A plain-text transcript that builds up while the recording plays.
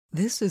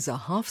This is a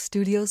Hoff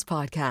Studios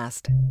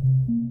podcast.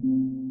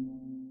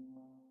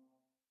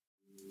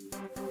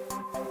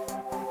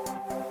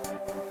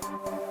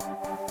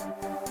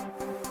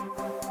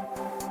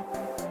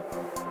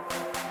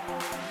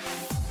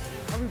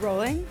 Are we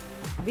rolling?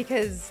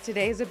 Because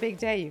today's a big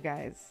day, you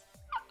guys.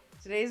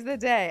 Today's the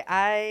day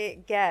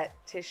I get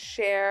to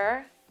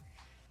share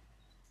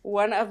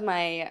one of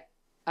my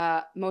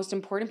most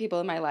important people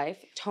in my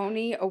life,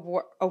 Tony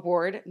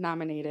Award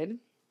nominated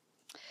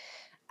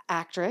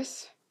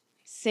actress,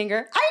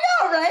 singer. I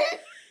know, right?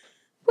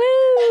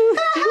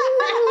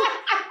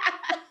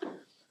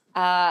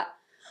 Woo!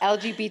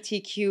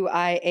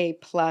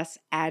 LGBTQIA plus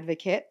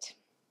advocate.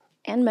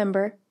 And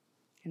member.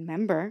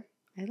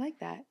 I like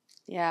that.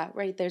 Yeah,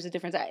 right. There's a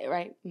difference,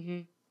 right?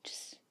 Mm-hmm.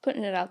 Just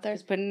putting it out there.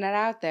 Just putting it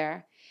out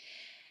there.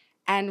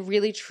 And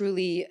really,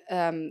 truly,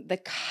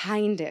 the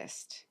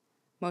kindest,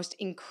 most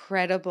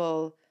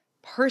incredible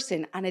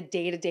person on a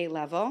day-to-day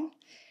level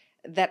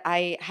that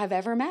I have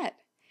ever met.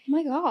 Oh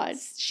my God.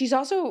 She's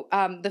also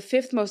the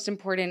fifth most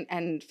important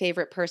and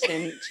favorite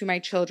person to my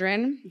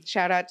children.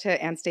 Shout out to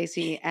Aunt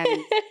Stacy and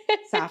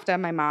Safta,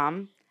 my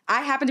mom.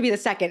 I happen to be the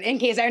second, in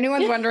case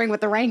anyone's wondering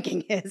what the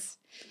ranking is.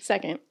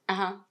 Second.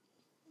 Caitlin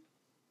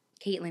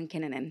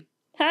Kinnunen.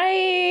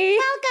 Hi.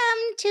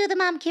 Welcome to the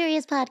Mom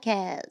Curious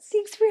podcast.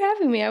 Thanks for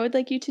having me. I would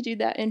like you to do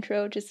that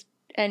intro just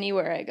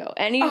anywhere I go.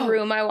 Any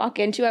room I walk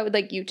into, I would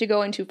like you to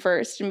go into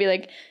first and be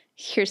like,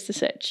 here's the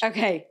sitch.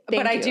 Okay.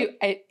 Thank but you.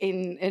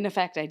 In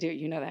effect, I do.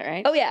 You know that,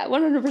 right? Oh yeah,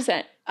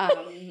 100%.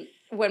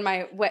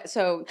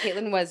 So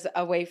Caitlin was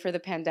away for the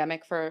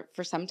pandemic for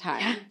some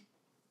time. Yeah.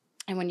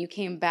 And when you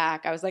came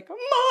back, I was like, Mommy!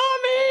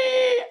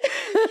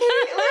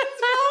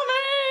 Caitlin's coming!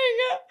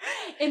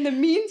 In the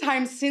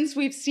meantime, since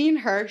we've seen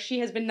her, she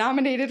has been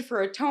nominated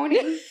for a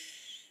Tony.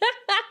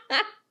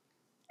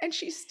 And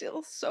she's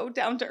still so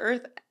down to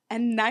earth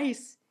and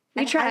nice.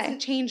 We try. Hasn't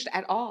changed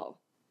at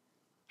all.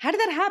 How did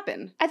that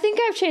happen? I think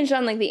I've changed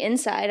on like the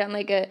inside, on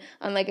like a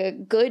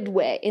good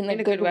way, in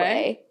a good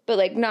way. But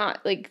like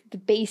not like the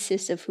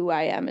basis of who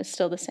I am is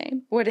still the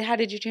same. How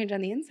did you change on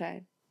the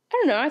inside? I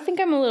don't know. I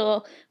think I'm a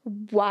little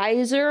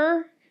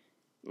wiser,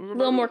 a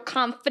little more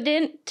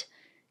confident.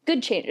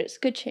 Good changes.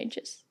 Good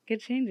changes.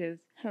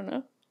 I don't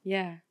know.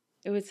 Yeah.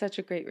 It was such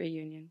a great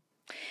reunion.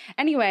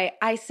 Anyway,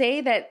 I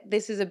say that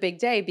this is a big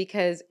day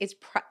because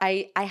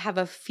I have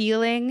a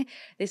feeling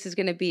this is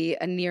going to be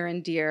a near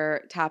and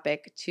dear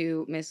topic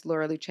to Miss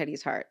Laura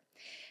Lucchetti's heart.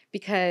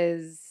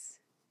 Because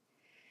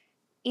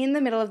in the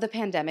middle of the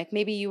pandemic,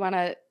 maybe you want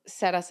to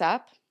set us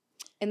up.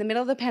 In the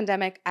middle of the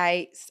pandemic,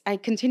 I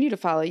continue to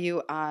follow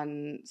you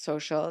on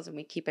socials and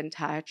we keep in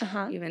touch,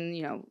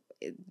 even,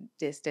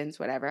 distance,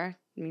 whatever.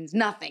 It means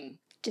nothing.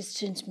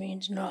 Distance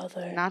means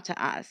nothing. Not to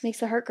us.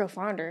 Makes the heart grow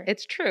fonder.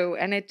 It's true,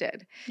 and it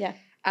did. Yeah.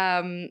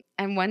 And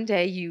one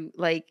day you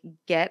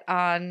get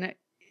on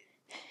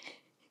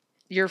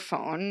your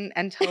phone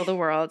and tell the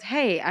world,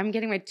 hey, I'm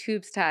getting my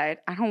tubes tied.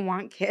 I don't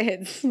want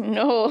kids.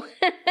 No.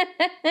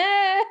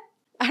 I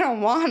don't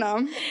want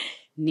them.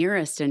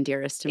 Nearest and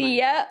dearest to my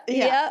Yeah.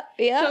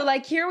 So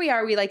here we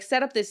are. We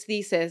set up this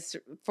thesis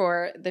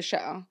for the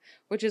show,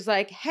 which is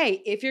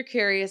hey, if you're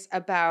curious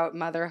about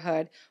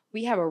motherhood,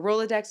 we have a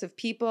Rolodex of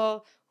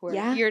people who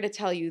are here to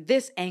tell you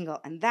this angle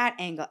and that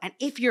angle. And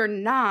if you're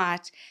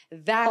not,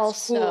 that's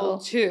also cool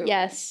too.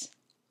 Yes.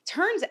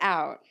 Turns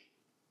out,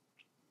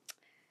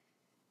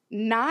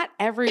 not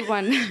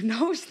everyone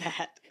knows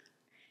that.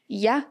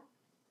 Yeah.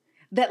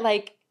 That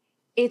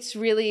it's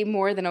really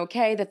more than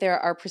okay that there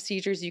are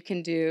procedures you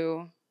can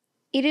do.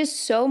 It is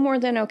so more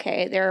than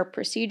okay. There are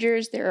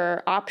procedures, there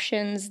are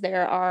options,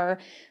 there are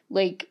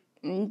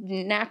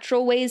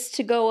natural ways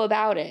to go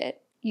about it.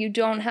 You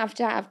don't have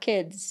to have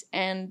kids,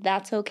 and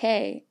that's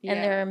okay. Yeah.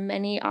 And there are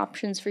many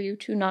options for you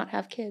to not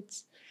have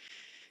kids.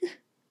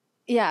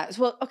 Yeah.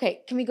 Well,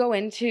 okay. Can we go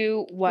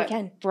into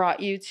what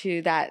brought you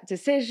to that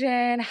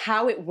decision,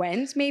 how it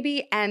went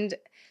maybe? And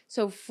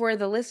so for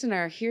the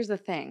listener, here's the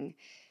thing.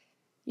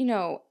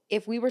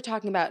 If we were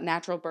talking about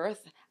natural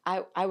birth,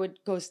 I would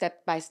go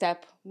step by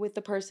step with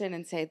the person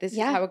and say, this is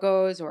how it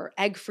goes, or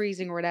egg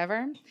freezing or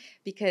whatever,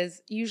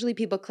 because usually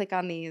people click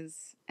on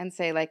these and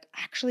say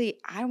actually,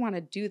 I want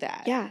to do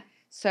that. Yeah.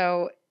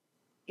 So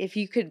if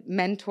you could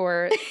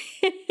mentor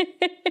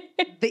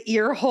the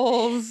ear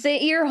holes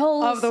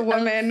of the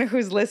woman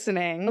who's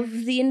listening. Of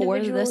the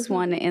individual. Or this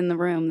one in the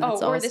room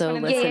that's also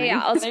listening.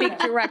 Yeah. I'll speak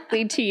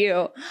directly to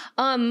you.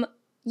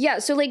 Yeah,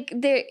 so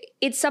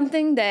it's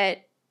something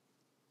that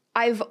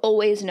I've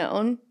always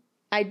known.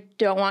 I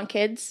don't want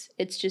kids.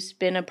 It's just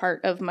been a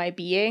part of my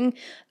being.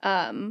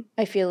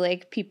 I feel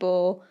like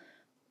people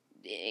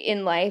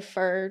in life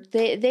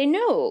they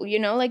know,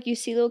 you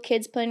see little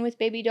kids playing with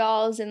baby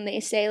dolls and they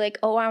say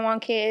oh, I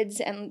want kids,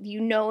 and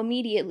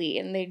immediately,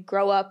 and they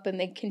grow up and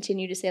they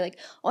continue to say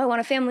oh, I want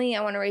a family,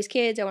 I want to raise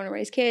kids,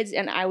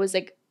 and I was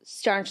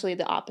staunchly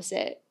the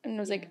opposite, and I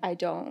was I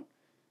don't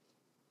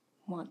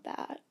want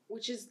that.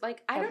 Which is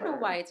I don't know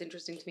why it's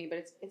interesting to me,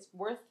 but it's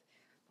worth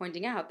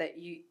pointing out that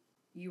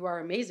you are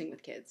amazing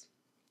with kids.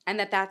 And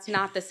that's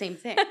not the same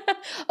thing.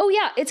 Oh,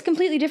 yeah, it's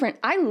completely different.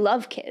 I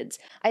love kids.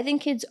 I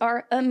think kids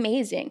are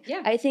amazing.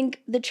 Yeah. I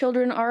think the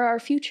children are our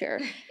future.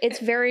 It's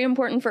very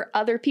important for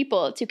other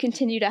people to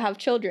continue to have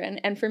children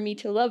and for me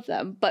to love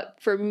them. But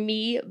for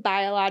me,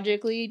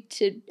 biologically,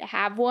 to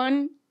have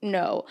one,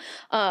 no.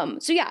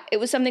 So yeah, it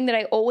was something that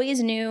I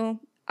always knew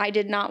I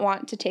did not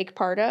want to take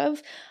part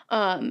of.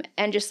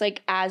 And just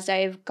like as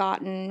I've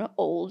gotten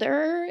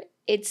older,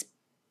 it's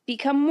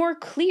become more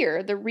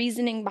clear. The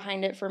reasoning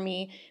behind it for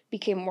me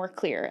became more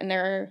clear. And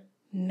there are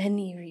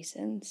many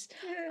reasons.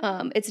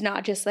 It's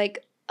not just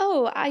like,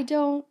 oh, I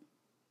don't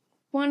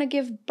want to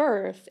give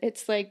birth.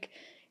 It's like,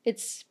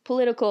 it's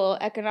political,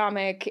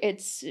 economic,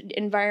 it's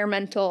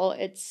environmental,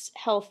 it's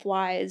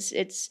health-wise,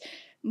 it's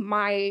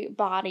my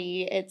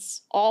body,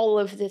 it's all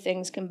of the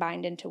things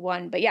combined into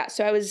one. But yeah,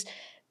 so I was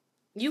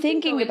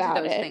thinking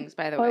about those it. things,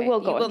 by the way. I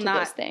will go into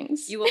those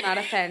things. You will not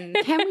offend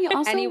Can we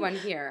also anyone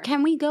here.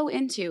 Can we go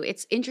into?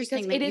 It's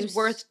interesting Because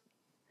that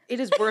it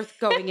is worth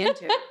going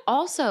into.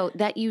 Also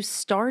that you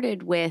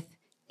started with,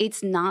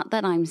 it's not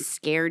that I'm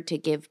scared to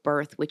give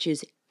birth, which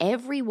is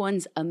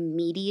everyone's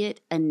immediate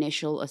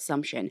initial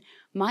assumption.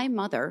 My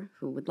mother,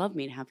 who would love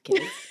me to have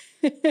kids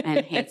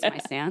and hates my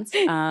stance,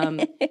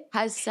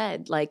 has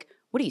said, like,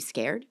 what are you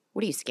scared?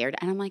 What are you scared?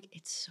 And I'm like,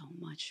 it's so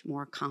much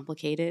more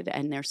complicated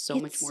and there's so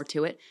much more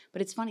to it.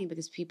 But it's funny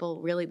because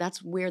people really,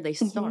 that's where they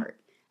start.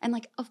 And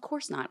like, of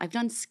course not. I've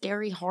done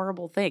scary,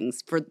 horrible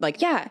things for like,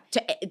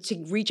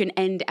 to reach an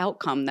end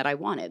outcome that I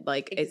wanted.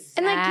 Like, it's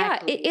and like, yeah,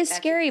 it is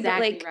scary,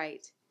 exactly but like,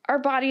 right. Our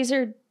bodies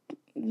are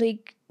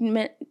like,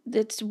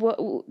 that's what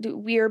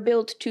we are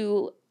built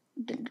to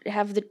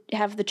have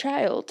the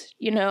child,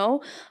 you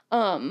know?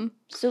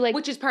 So like,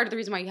 Which is part of the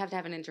reason why you have to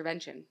have an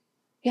intervention.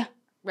 Yeah.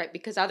 Right,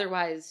 because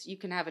otherwise you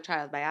can have a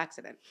child by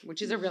accident,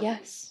 which is a real thing.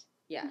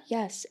 Yeah.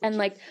 Yes. And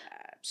like,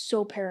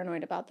 so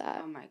paranoid about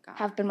that. Oh my God.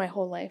 Have been my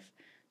whole life.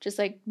 Just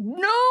like,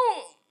 no,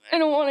 I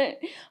don't want it.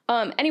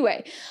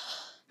 Anyway.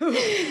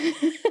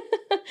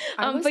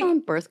 I was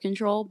on birth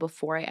control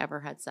before I ever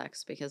had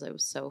sex because I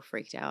was so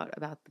freaked out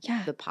about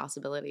the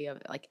possibility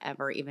of like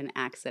ever even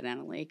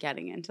accidentally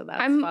getting into that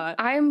spot.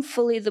 I'm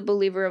fully the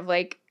believer of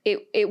like,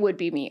 it would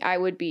be me. I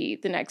would be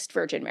the next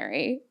Virgin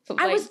Mary.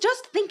 I was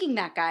just thinking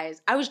that,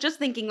 guys. I was just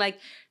thinking like,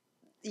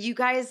 you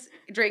guys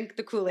drink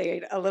the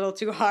Kool-Aid a little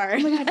too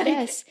hard. Oh my God,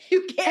 yes.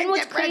 You can't And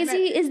what's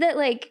crazy is that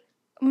like,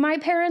 my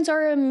parents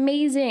are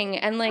amazing.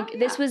 And like,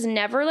 this was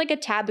never like a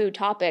taboo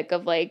topic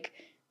of like,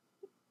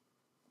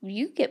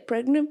 you get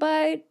pregnant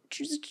by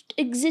just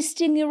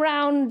existing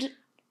around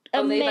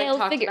a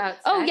male figure.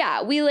 Oh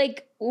yeah, we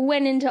like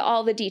went into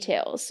all the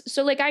details.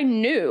 So like I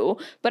knew,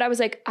 but I was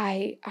like,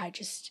 I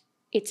just,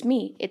 it's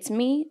me.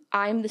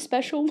 I'm the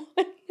special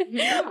one.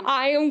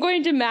 I am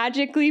going to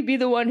magically be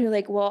the one who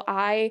like, well,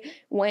 I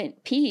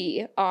went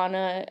pee on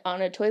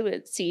a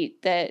toilet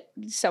seat that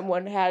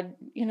someone had,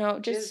 you know,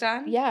 just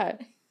yeah.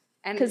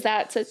 And because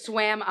that's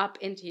swam up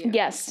into you.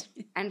 Yes.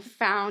 And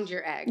found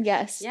your eggs.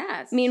 Yes.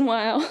 Yes.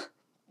 Meanwhile,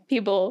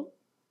 people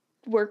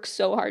work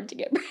so hard to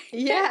get pregnant.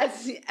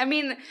 Yes. I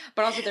mean,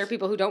 but also there are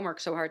people who don't work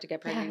so hard to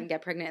get pregnant and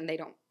get pregnant and they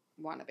don't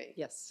want to be.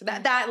 Yes. So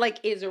that like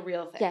is a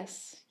real thing.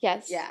 Yes.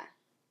 Yes. Yeah.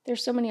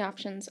 There's so many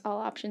options. All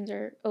options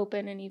are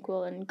open and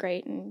equal and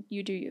great and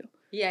you do you.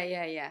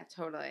 Yeah.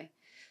 Totally.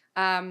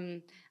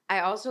 I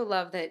also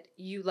love that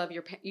you love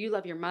your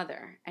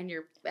mother and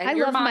your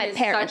love mom my is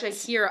parents. such a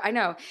hero. I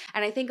know.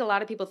 And I think a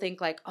lot of people think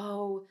like,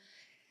 oh,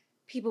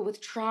 people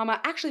with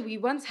trauma. Actually, we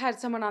once had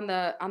someone on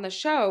the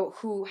show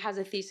who has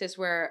a thesis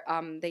where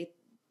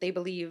they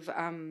believe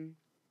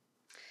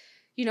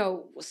you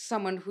know,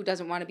 someone who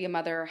doesn't want to be a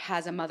mother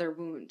has a mother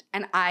wound.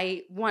 And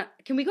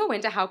can we go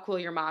into how cool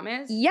your mom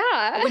is?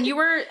 Yeah. When you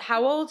were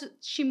how old?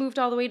 She moved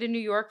all the way to New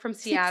York from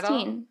Seattle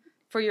 16.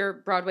 For your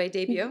Broadway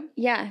debut?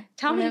 Yeah.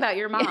 Tell me about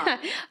your mom. Yeah.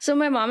 So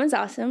my mom is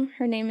awesome.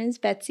 Her name is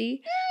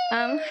Betsy.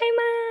 Hi,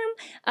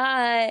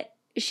 Mom.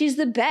 She's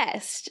the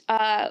best.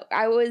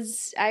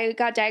 I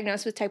got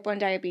diagnosed with type 1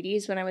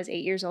 diabetes when I was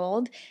 8 years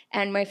old,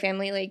 and my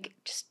family like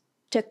just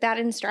took that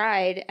in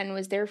stride and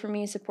was there for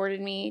me,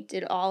 supported me,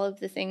 did all of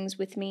the things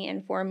with me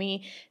and for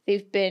me.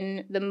 They've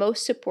been the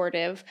most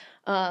supportive.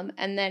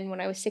 And then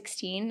when I was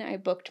 16, I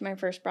booked my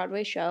first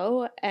Broadway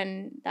show,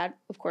 and that,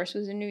 of course,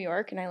 was in New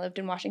York, and I lived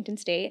in Washington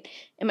State.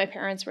 And my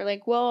parents were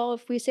like, well,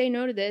 if we say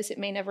no to this, it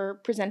may never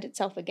present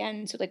itself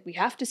again. So, like, we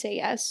have to say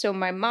yes. So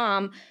my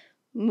mom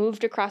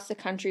moved across the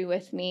country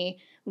with me,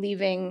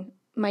 leaving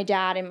my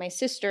dad and my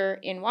sister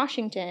in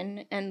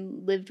Washington,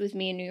 and lived with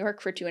me in New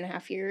York for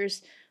 2.5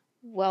 years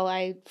while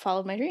I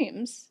followed my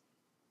dreams.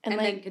 And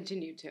like, then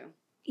continued to.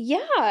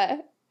 Yeah.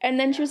 And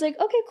then she was like,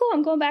 okay, cool,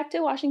 I'm going back to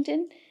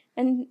Washington.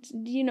 And,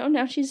 you know,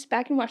 now she's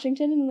back in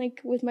Washington and,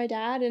 like, with my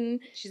dad.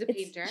 And she's a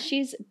painter.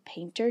 She's a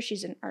painter.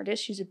 She's an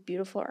artist. She's a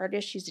beautiful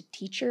artist. She's a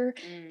teacher.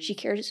 She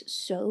cares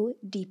so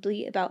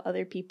deeply about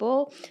other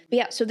people. But,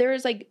 yeah, so there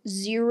is, like,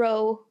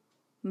 zero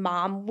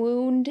mom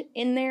wound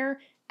in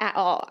there at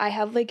all. I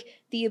have, like,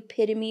 the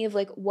epitome of,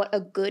 like, what a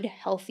good,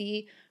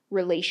 healthy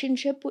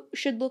relationship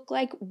should look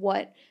like,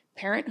 what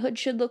parenthood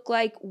should look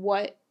like,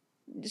 what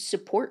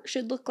support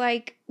should look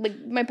like.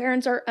 Like, my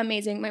parents are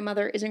amazing. My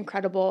mother is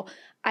incredible.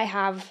 I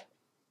have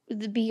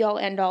the be-all,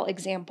 end-all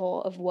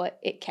example of what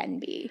it can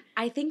be.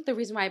 I think the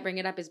reason why I bring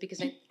it up is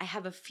because I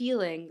have a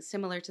feeling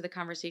similar to the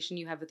conversation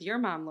you have with your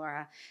mom,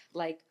 Laura.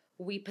 Like,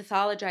 we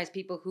pathologize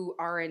people who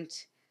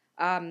aren't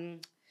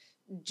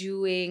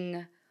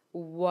doing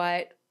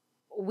what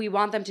we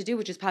want them to do,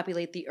 which is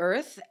populate the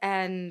earth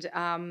and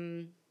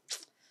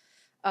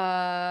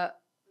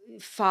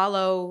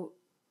follow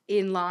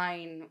in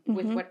line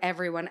with what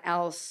everyone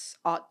else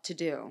ought to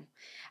do.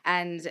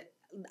 And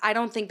I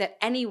don't think that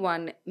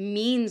anyone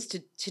means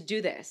to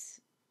do this,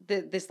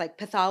 this like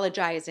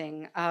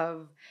pathologizing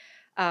of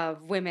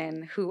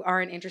women who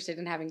aren't interested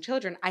in having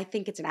children. I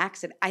think it's an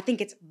accident. I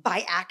think it's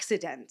by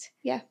accident.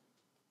 Yeah.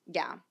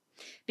 Yeah.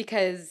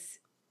 Because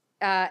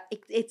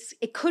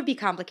it could be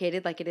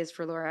complicated like it is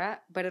for Laura,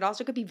 but it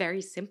also could be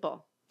very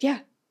simple.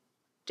 Yeah.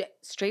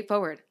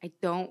 Straightforward. I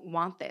don't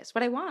want this.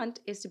 What I want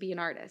is to be an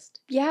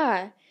artist.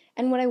 Yeah.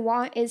 And what I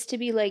want is to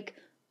be like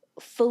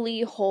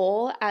fully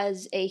whole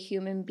as a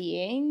human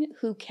being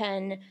who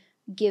can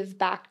give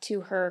back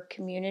to her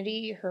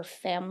community, her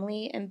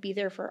family, and be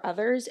there for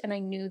others. And I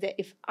knew that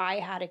if I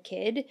had a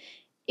kid,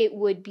 it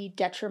would be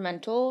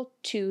detrimental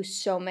to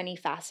so many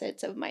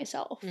facets of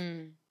myself.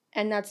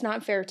 And that's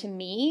not fair to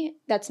me.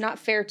 That's not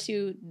fair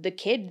to the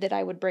kid that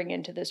I would bring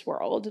into this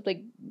world.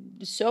 Like,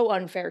 so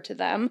unfair to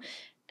them.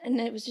 And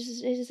it was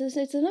just,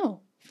 it's a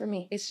no for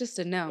me. It's just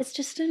a no. It's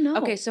just a no.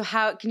 Okay, so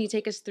how can you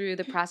take us through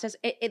the process?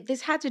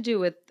 This had to do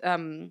with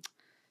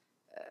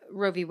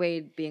Roe v.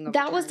 Wade being overturned.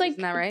 That was like,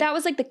 isn't that right? That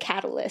was like the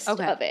catalyst of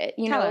it.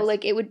 You Tell know, us.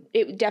 like it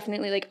would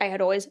definitely, like, I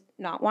had always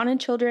not wanted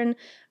children.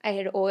 I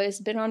had always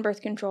been on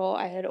birth control.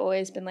 I had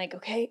always been like,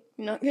 okay,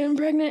 I'm not getting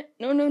pregnant.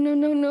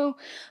 No.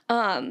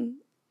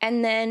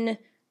 And then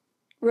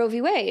Roe v.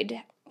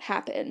 Wade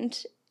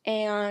happened,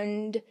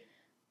 and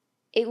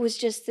it was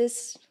just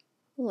this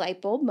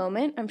light bulb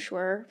moment, I'm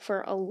sure,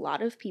 for a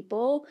lot of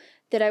people,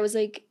 that I was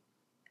like,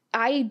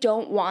 I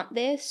don't want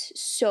this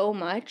so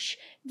much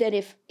that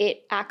if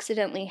it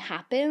accidentally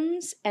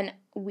happens, and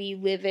we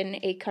live in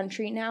a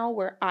country now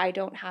where I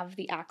don't have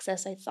the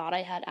access I thought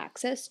I had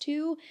access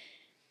to,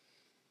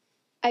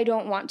 I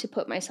don't want to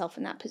put myself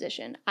in that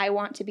position. I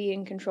want to be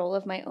in control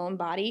of my own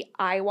body.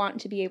 I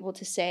want to be able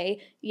to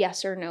say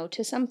yes or no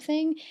to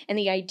something. And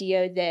the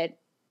idea that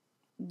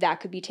that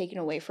could be taken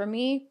away from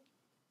me,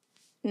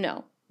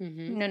 no.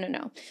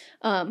 No.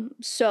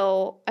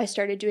 So I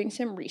started doing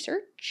some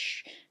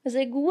research. I was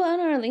like, what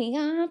are the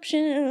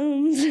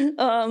options?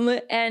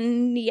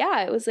 And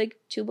yeah, it was like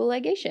tubal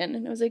ligation.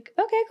 And I was like,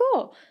 okay,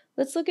 cool.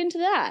 Let's look into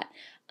that.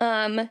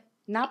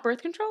 Not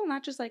birth control?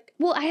 Not just like...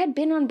 Well, I had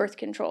been on birth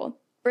control.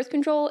 Birth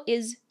control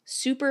is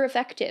super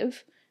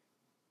effective,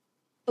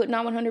 but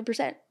not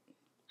 100%.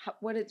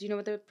 do you know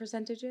what the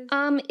percentage is?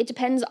 It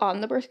depends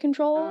on the birth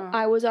control.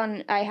 I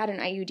had an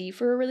IUD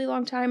for a really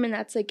long time, and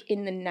that's like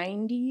in the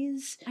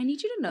 90s. I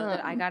need you to know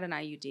that I got an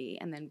IUD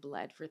and then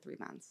bled for 3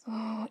 months.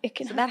 Oh, it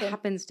can So happen. that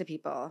happens to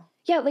people.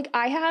 Yeah, like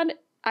I had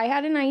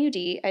an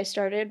IUD. I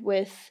started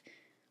with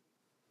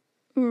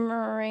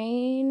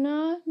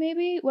Mirena,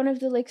 maybe one of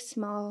the like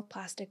small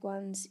plastic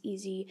ones.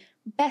 Easy,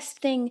 best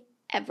thing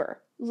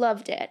ever.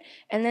 Loved it.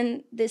 And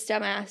then this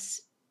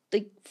dumbass,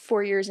 like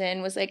 4 years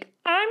in, was like,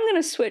 I'm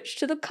gonna switch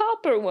to the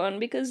copper one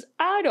because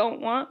I don't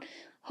want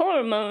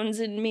hormones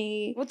in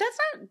me. Well, that's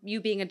not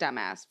you being a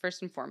dumbass,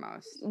 first and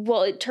foremost.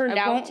 Well, it turned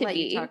I out won't to let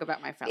be. you talk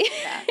about my friend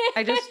like that.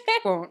 I just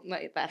won't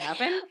let that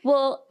happen.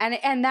 Well,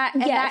 And that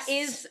yes.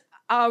 is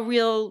a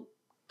real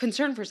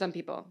concern for some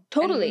people.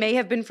 Totally. And may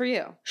have been for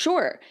you.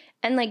 Sure.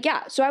 And like,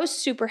 yeah, so I was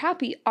super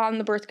happy on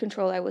the birth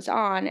control I was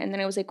on. And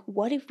then I was like,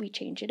 what if we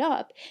change it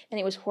up? And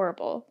it was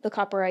horrible. The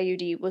copper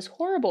IUD was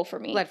horrible for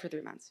me. Bled for 3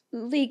 months.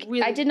 Like,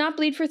 Really? I did not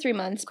bleed for 3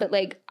 months, but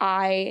like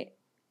I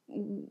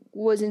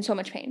was in so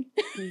much pain.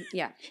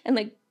 Yeah. And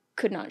like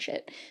could not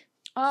shit.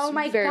 Oh It's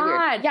my very God.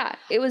 weird. Yeah,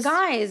 it was.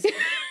 Guys,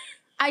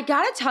 I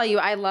gotta tell you,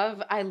 I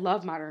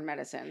love modern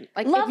medicine.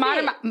 Like Love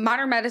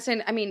modern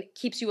medicine, I mean,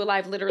 keeps you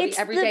alive literally It's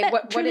every the day.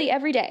 truly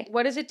every day.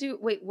 What does it do?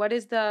 Wait, what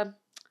is the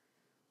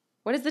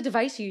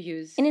device you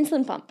use An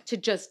insulin pump to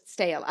just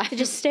stay alive? to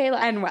just stay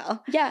alive. and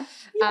well. Yeah.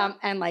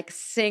 And like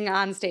sing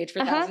on stage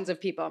for thousands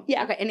of people.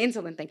 Yeah. Okay, an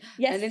insulin thing.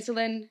 Yes. An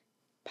insulin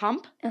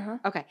pump? Uh-huh.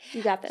 Okay.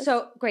 You got this.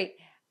 So great.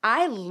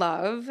 I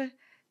love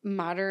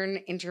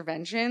modern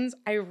interventions.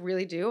 I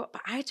really do.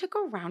 But I took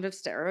a round of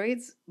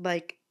steroids,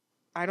 like,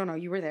 I don't know,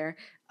 you were there,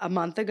 a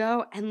month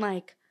ago, and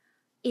like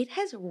it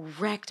has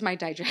wrecked my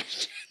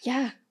digestion.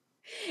 yeah.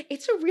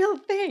 It's a real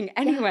thing.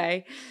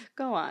 Anyway,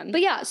 go on. But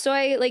yeah, so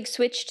I like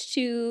switched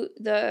to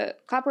the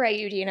copper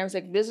IUD and I was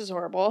like, this is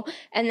horrible.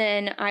 And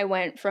then I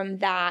went from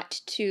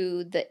that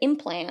to the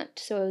implant.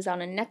 So I was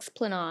on a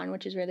Nexplanon,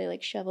 which is where they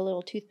like shove a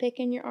little toothpick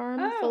in your arm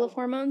full of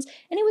hormones.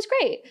 And it was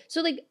great.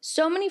 So like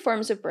so many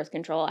forms of birth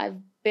control. I've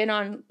been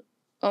on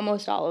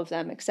almost all of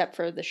them except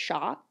for the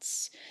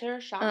shots. There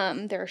are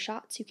shots. There are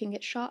shots. You can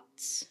get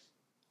shots.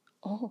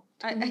 Oh.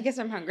 I guess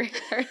I'm hungry.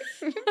 Sorry.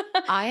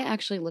 I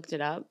actually looked it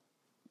up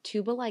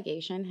tubal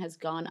ligation has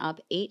gone up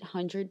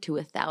 800 to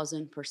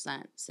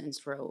 1,000%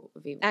 since Roe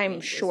v. Wade I'm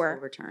was sure.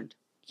 overturned.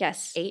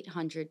 Yes.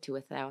 800 to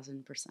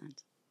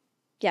 1,000%.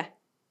 Yeah.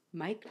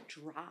 Mic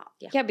drop.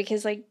 Yeah,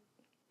 because like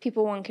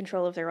people want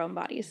control of their own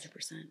bodies.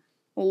 100%.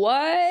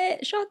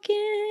 What?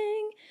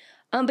 Shocking.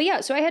 But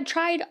yeah, so I had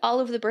tried all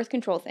of the birth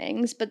control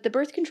things, but the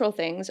birth control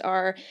things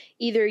are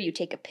either you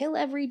take a pill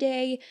every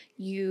day,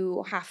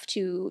 you have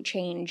to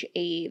change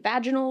a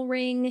vaginal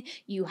ring,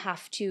 you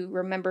have to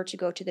remember to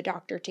go to the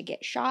doctor to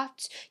get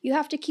shots, you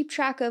have to keep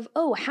track of,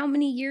 oh, how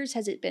many years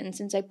has it been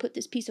since I put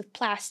this piece of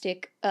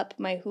plastic up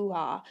my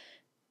hoo-ha?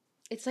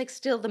 It's like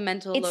still the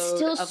mental It's load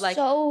still of like,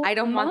 so I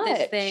don't want this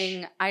much.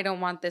 thing. I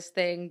don't want this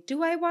thing.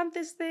 Do I want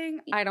this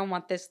thing? I don't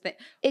want this thing.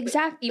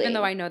 Exactly. Even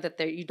though I know that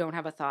you don't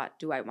have a thought,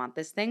 do I want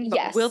this thing? But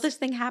Yes. will this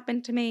thing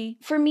happen to me?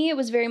 For me, it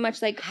was very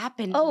much like,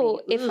 Happen to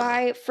oh, me. if Ugh.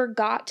 I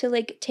forgot to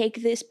like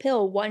take this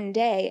pill one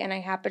day and I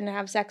happen to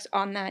have sex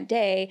on that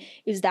day,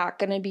 is that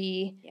going to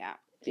be? Yeah.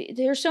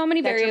 There's so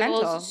many Detrimental.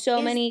 variables, so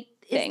many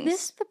things. Is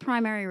this the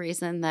primary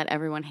reason that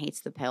everyone hates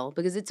the pill?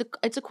 Because it's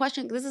a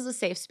question. This is a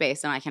safe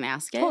space, and I can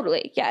ask it.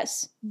 Totally,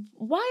 yes.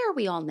 Why are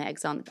we all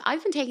negs on?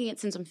 I've been taking it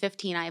since I'm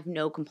 15. I have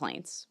no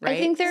complaints. Right? I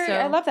think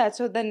I love that.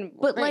 So then,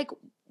 But great. like,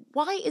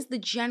 why is the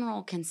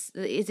general?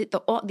 Is it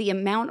the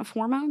amount of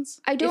hormones?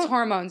 It's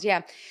hormones,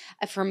 yeah.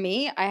 For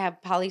me, I have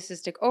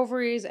polycystic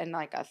ovaries and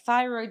like a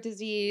thyroid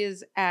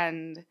disease,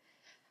 and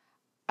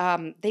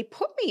they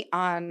put me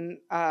on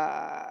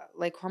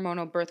like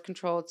hormonal birth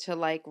control to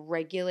like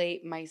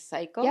regulate my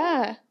cycle.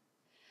 Yeah.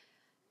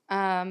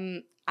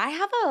 I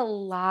have a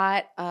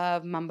lot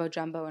of mumbo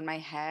jumbo in my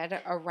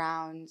head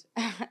around.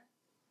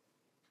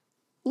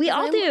 We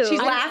all do.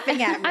 She's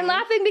laughing at me. I'm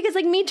laughing because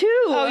like me too.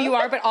 Oh, you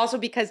are, but also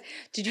because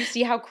did you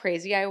see how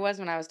crazy I was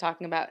when I was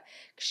talking about?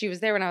 She was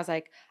there when I was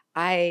like,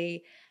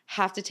 I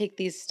have to take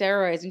these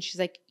steroids, and she's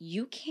like,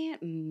 you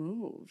can't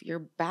move. Your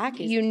back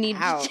is You need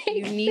out. to take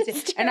You need the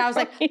to. And I was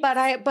like,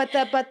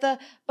 steroids.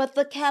 but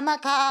the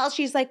chemicals.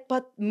 She's like,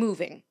 but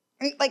moving,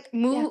 like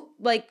move,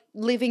 like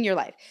living your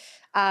life.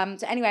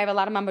 So anyway, I have a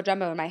lot of mumbo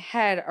jumbo in my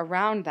head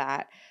around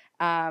that.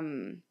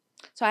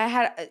 So I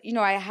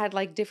had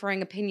like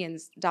differing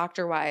opinions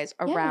doctor wise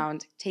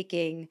around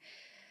taking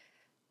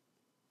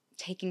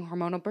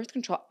hormonal birth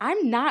control.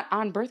 I'm not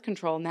on birth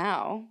control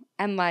now,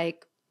 and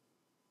like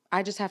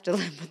I just have to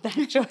live with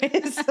that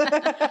choice.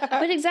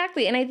 But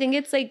exactly. And I think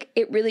it's like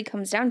it really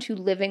comes down to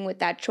living with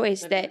that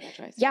choice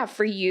yeah,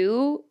 for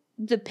you,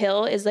 the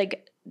pill is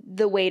like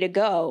the way to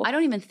go. I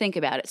don't even think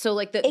about it. So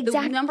like the number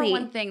Exactly.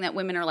 one thing that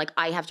women are like,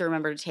 I have to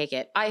remember to take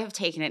it. I have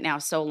taken it now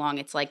so long.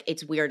 It's like,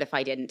 it's weird if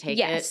I didn't take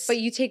it. But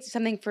you take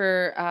something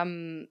for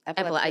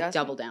epilepsy. I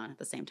double down at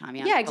the same time.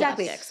 Yeah, Yeah,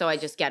 exactly. epileptic, so I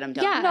just get them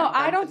done. Yeah. No, done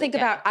I don't from think the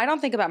about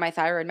get-go. my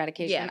thyroid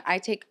medication. Yeah. I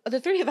take the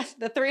three of us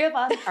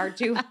are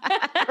too great.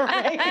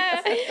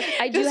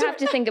 I do have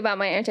to think about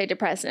my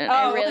antidepressant. Oh,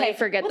 I really okay.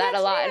 forget Well, that a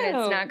that's lot, and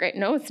you. it's not great.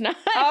 No, it's not.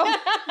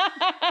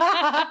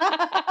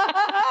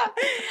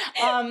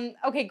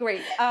 Okay,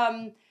 great.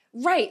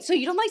 Right. So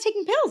you don't like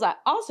taking pills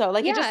also.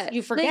 Like you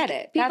forget like,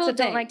 it. People That's the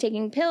don't thing. like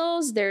taking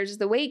pills. There's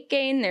the weight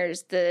gain.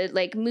 There's the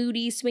like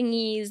moody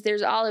swingies.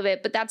 There's all of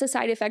it. But that's a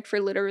side effect for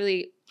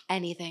literally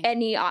anything.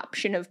 any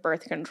option of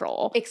birth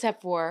control.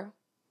 Except for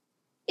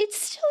It's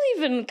still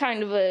even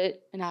kind of a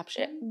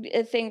option.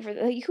 thing for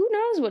like, who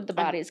knows what the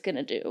body's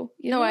gonna do.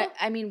 You know?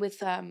 I mean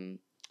with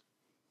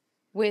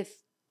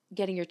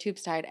getting your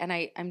tubes tied, and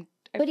I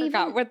But forgot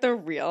even- what the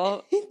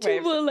real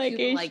Tubal way of-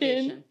 ligation.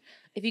 ligation.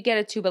 If you get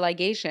a tubal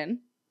ligation,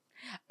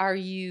 are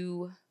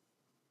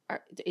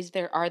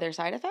there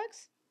side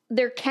effects?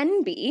 There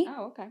can be.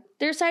 Oh, okay.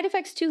 There's side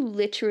effects to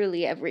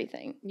literally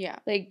everything. Yeah.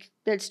 Like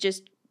that's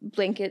just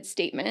blanket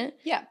statement.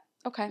 Yeah.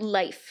 Okay.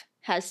 Life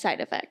has side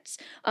effects.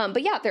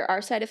 But yeah, there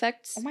are side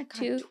effects. Oh my god,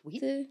 to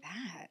tweet the,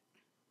 that.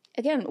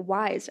 again,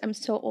 wise. I'm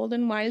so old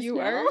and wise You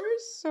now. are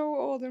so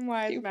old and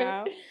wise Stupid.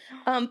 now.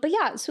 But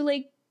yeah, so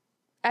like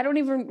I don't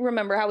even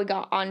remember how we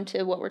got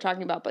onto what we're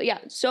talking about. But yeah,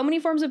 so many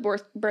forms of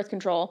birth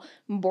control,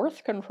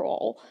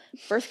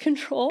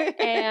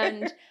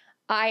 and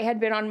I had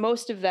been on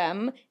most of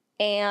them,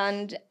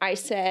 and I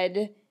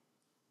said,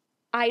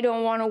 I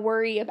don't want to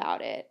worry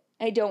about it.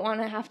 I don't want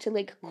to have to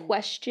like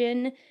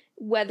question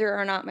whether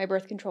or not my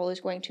birth control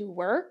is going to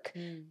work.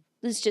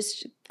 Let's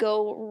just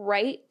go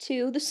right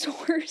to the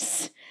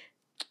source.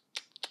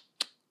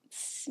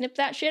 Snip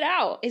that shit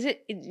out. Is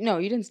it? No,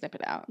 you didn't snip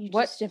it out. You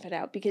What? just snip it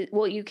out because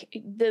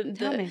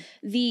Tell me.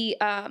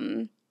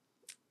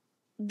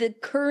 the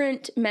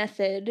current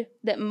method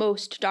that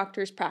most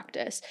doctors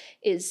practice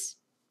is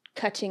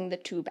cutting the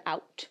tube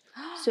out.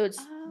 So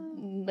it's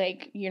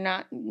like you're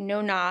not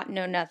no knot,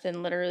 no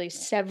nothing, literally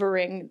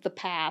severing the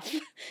path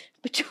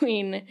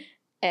between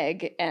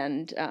egg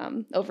and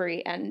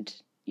ovary and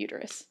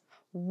uterus.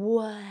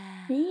 What?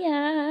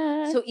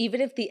 Yeah. So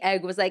even if the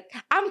egg was like,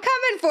 "I'm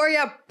coming for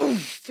you,"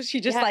 poof, she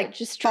just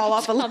just fall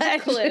drops off a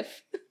ledge.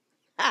 cliff.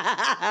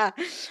 Wow.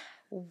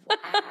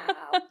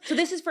 So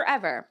this is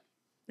forever.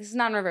 This is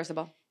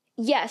non-reversible.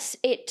 Yes,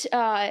 it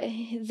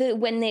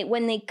when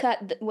they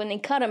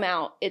cut them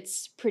out,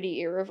 it's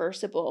pretty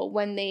irreversible.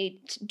 When they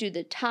do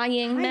the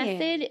tying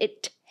method,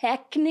 it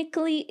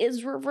technically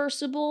is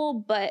reversible,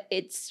 but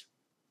it's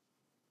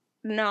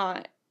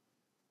not.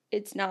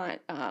 It's not.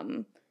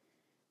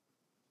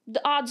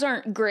 The odds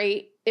aren't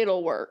great.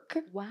 It'll work.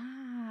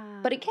 Wow.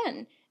 But it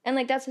can. And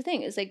like that's the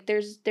thing is like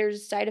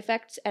there's side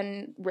effects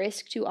and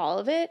risk to all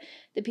of it.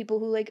 The people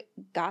who like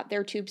got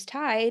their tubes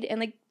tied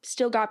and like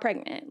still got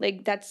pregnant,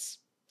 like that's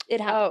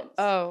it happens.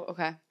 Oh,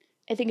 okay.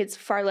 I think it's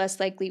far less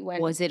likely when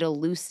Was it a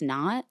loose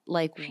knot?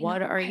 Like,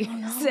 what are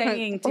you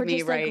saying to or me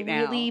just, right like,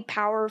 now? really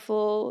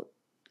powerful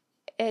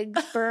egg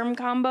sperm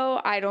combo.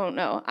 I don't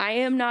know. I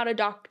am not a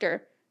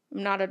doctor.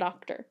 I'm not a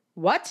doctor.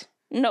 What?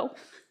 No.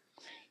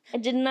 I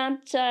did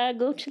not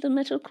go to the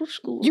medical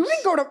school. You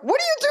didn't go to.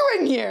 What are you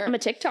doing here? I'm a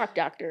TikTok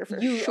doctor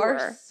for you sure.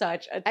 are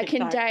such a TikTok I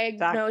can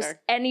diagnose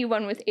doctor.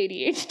 anyone with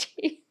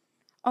ADHD.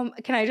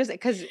 Can I just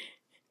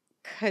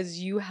because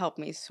you helped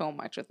me so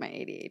much with my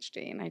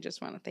ADHD, and I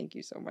just want to thank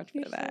you so much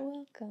for that.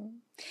 You're so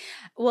welcome.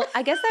 Well,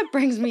 I guess that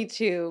brings me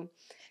to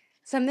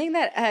something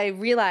that I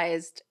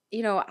realized.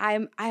 You know,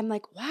 I'm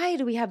like, why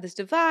do we have this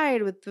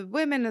divide with the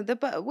women and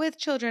with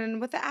children and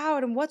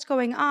without, and what's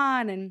going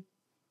on? And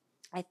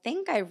I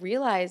think I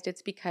realized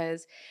it's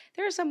because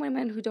there are some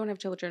women who don't have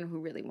children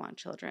who really want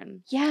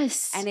children.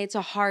 Yes. And it's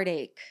a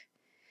heartache.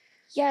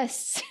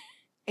 Yes.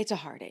 It's a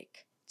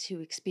heartache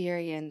to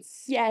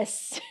experience.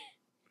 Yes.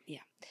 Yeah.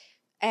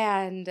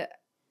 And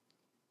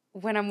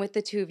when I'm with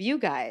the two of you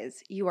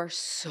guys, you are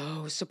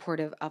so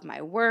supportive of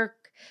my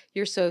work.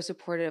 You're so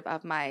supportive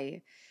of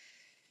my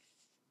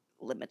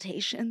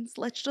limitations,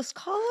 let's just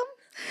call them.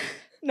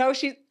 No, Laura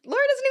doesn't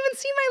even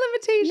see my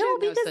limitations. No,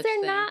 because such they're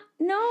thing. not.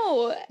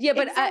 No. Yeah,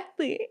 but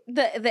exactly.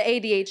 the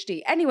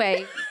ADHD.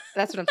 Anyway,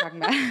 that's what I'm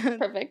talking about.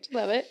 Perfect.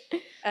 Love it.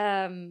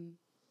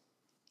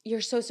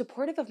 You're so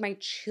supportive of my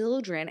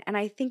children, and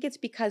I think it's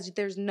because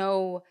there's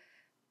no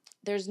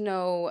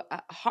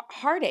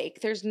heartache.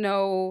 There's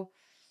no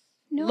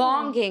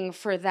longing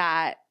for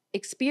that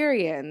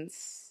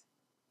experience.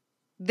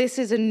 This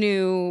is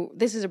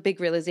a big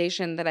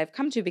realization that I've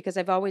come to because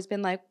I've always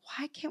been like,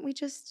 why can't we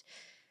just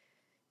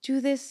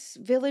do this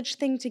village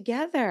thing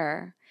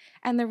together?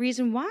 And the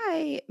reason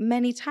why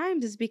many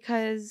times is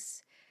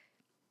because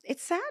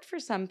it's sad for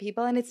some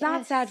people and it's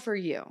not sad for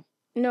you.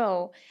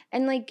 No.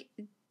 And like,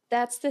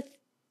 that's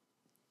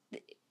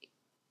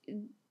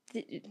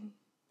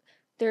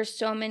there's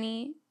so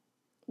many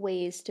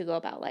ways to go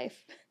about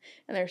life.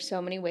 And there's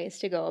so many ways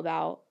to go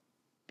about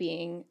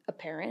being a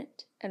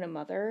parent and a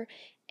mother.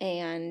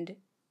 And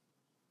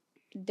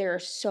there are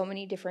so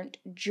many different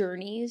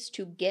journeys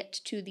to get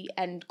to the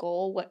end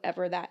goal,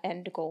 whatever that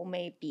end goal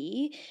may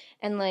be.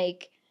 And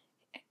like,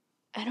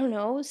 I don't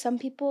know, some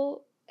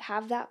people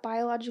have that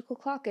biological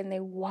clock and they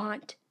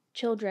want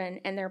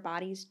children and their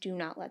bodies do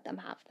not let them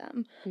have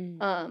them.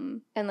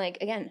 And like,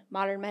 again,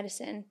 modern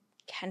medicine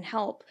can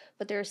help,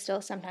 but there's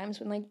still sometimes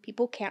when like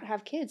people can't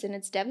have kids and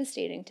it's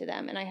devastating to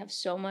them. And I have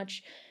so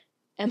much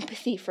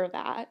empathy for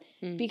that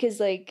because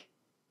like,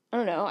 I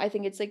don't know, I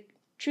think it's like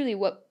truly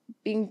what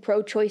being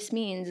pro-choice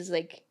means is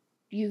like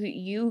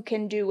you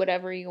can do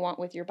whatever you want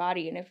with your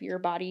body. And if your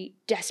body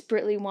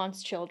desperately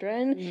wants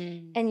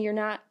children and you're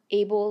not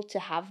able to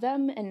have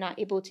them and not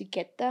able to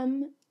get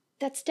them,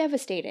 that's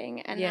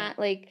devastating. And that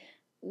like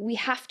we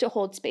have to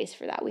hold space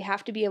for that. We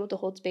have to be able to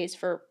hold space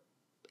for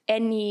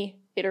any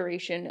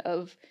iteration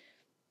of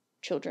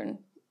children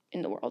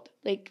in the world.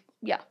 Like,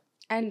 yeah.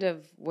 And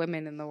of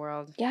women in the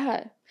world.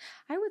 Yeah.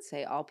 I would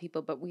say all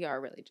people, but we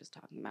are really just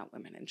talking about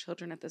women and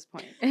children at this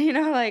point. You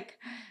know, like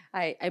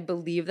I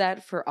believe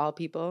that for all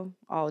people,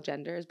 all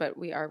genders, but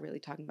we are really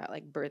talking about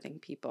like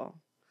birthing people.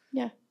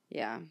 Yeah.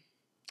 Yeah.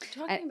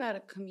 Talking about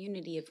a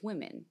community of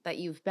women that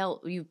you've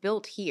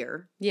built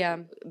here. Yeah.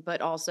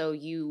 But also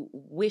you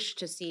wish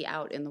to see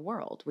out in the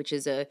world, which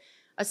is a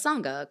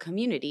sangha, a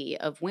community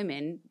of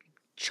women,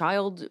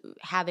 child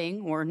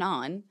having or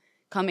non,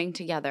 coming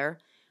together.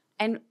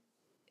 And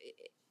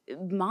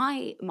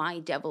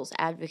my devil's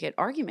advocate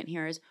argument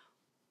here is,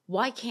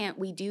 why can't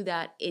we do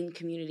that in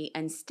community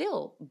and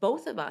still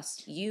both of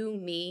us, you,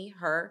 me,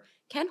 her,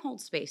 can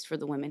hold space for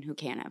the women who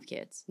can't have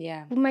kids?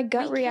 Yeah. Well, my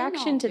gut We can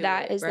reaction all to do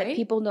that it, is right? that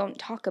people don't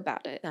talk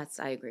about it.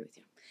 I agree with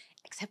you.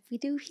 Except we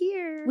do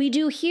here. We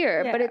do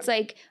here, but Yeah. it's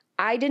like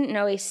I didn't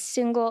know a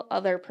single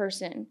other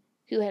person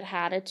who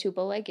had a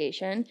tubal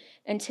ligation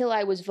until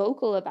I was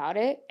vocal about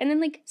it. And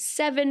then like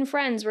 7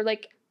 friends were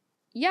like,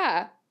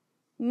 yeah,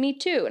 me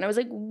too. And I was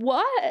like,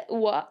 what?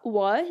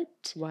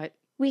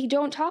 We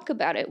don't talk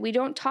about it. We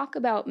don't talk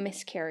about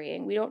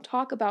miscarrying. We don't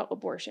talk about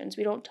abortions.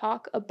 We don't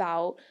talk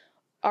about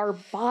our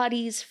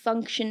bodies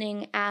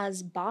functioning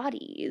as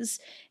bodies.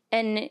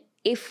 And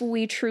if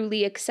we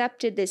truly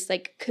accepted this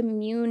like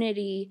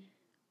community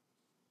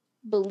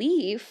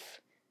belief,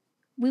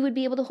 we would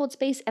be able to hold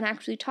space and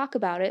actually talk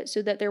about it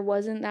so that there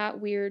wasn't that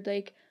weird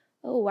like,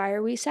 oh, why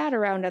are we sad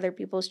around other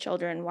people's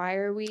children? Why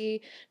are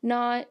we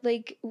not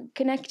like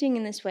connecting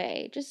in this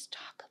way? Just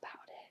talk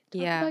about it.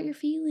 Talk about your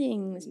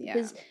feelings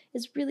because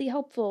it's really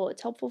helpful.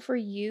 It's helpful for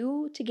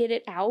you to get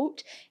it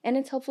out, and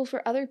it's helpful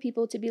for other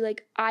people to be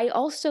like, I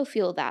also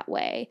feel that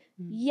way.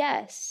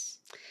 Yes.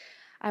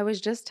 I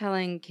was just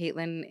telling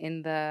Caitlin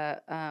in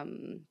the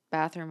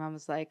bathroom, I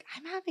was like,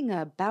 I'm having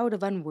a bout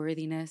of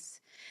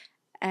unworthiness.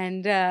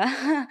 And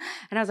and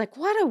I was like,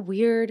 what a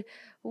weird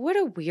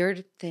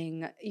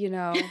thing, you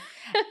know?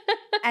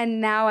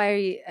 And now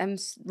I am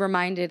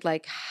reminded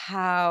like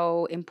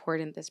how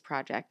important this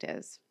project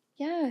is.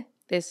 Yeah.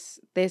 This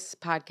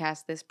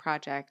podcast, this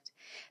project,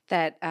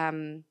 that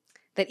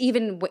that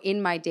even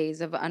in my days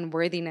of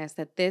unworthiness,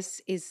 that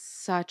this is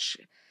such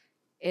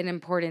an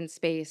important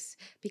space,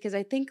 because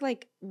I think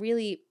like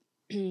really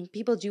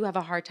people do have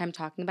a hard time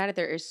talking about it.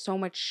 There is so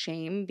much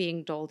shame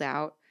being doled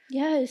out.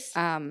 Yes.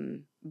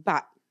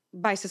 But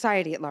by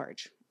society at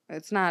large.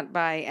 It's not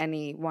by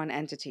any one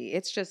entity.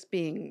 It's just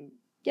being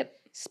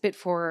spit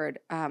forward,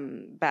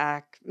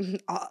 back,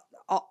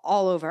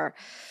 all over,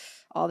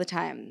 all the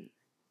time.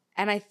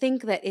 And I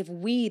think that if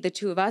we, the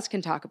two of us,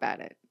 can talk about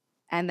it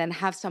and then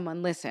have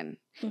someone listen,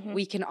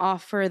 we can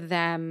offer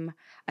them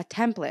a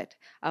template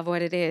of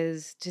what it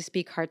is to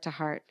speak heart to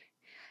heart,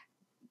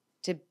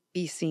 to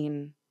be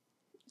seen,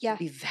 to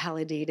be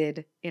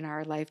validated in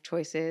our life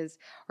choices,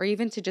 or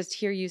even to just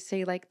hear you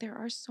say, like, there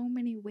are so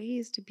many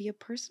ways to be a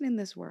person in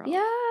this world.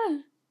 Yeah.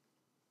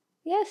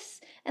 Yes.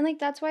 And like,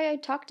 that's why I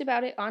talked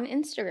about it on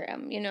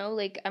Instagram, you know,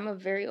 like I'm a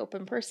very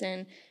open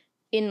person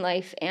in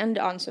life and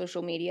on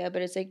social media,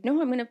 but it's like,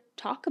 no, I'm going to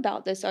talk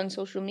about this on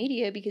social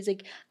media because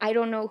like, I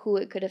don't know who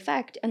it could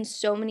affect. And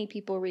so many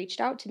people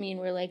reached out to me and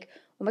were like,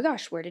 oh my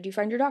gosh, where did you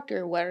find your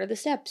doctor? What are the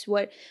steps?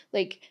 What,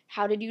 like,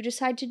 how did you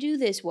decide to do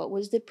this? What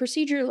was the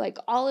procedure? Like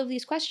all of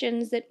these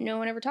questions that no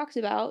one ever talks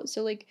about.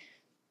 So like,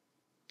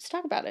 let's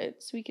talk about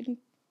it so we can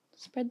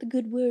spread the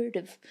good word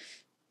of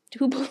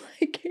tubal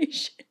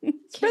ligation.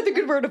 Spread the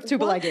good word of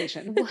tubal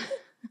ligation.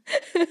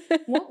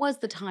 What was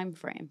the time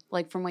frame?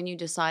 Like from when you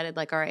decided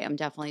like, all right, I'm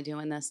definitely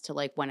doing this to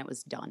like when it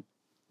was done?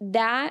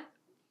 That,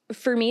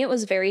 for me, it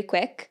was very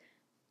quick.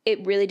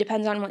 It really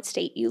depends on what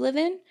state you live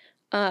in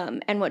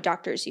and what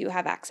doctors you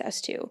have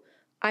access to.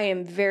 I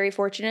am very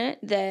fortunate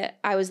that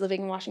I was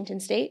living in Washington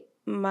State.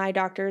 My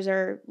doctors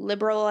are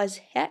liberal as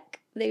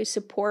heck. They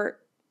support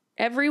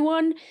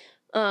everyone.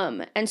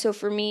 And so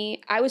for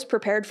me, I was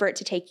prepared for it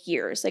to take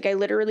years. Like I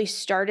literally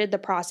started the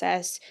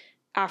process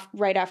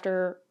right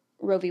after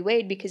Roe v.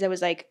 Wade because I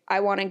was like,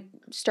 I want to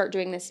start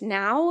doing this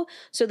now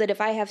so that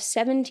if I have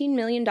 17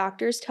 million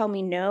doctors tell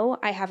me no,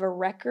 I have a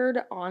record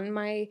in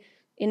my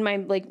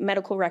like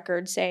medical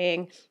record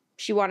saying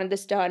she wanted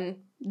this done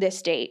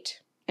this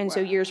date. And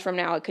so years from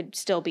now, it could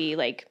still be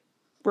like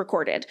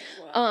recorded.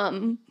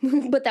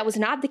 But that was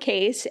not the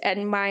case.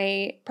 And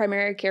my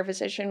primary care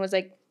physician was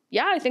like,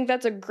 yeah, I think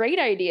that's a great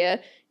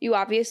idea. You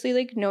obviously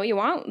like know what you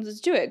want. Let's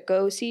do it.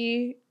 Go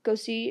see an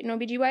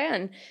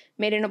OBGYN.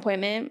 Made an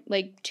appointment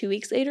like 2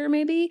 weeks later,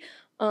 maybe.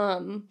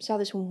 Saw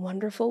this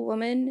wonderful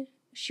woman.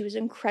 She was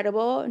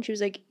incredible. And she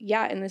was like,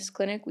 yeah, in this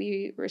clinic,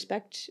 we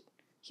respect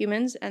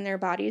humans and their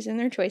bodies and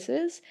their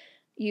choices.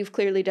 You've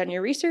clearly done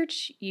your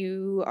research.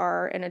 You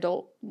are an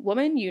adult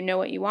woman. You know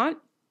what you want.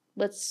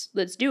 Let's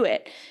do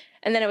it.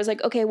 And then I was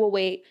like, okay, well,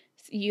 wait.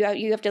 You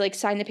have to like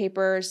sign the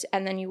papers,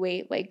 and then you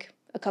wait like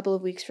a couple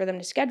of weeks for them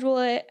to schedule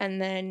it,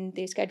 and then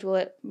they schedule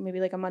it maybe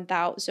like a month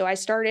out. So I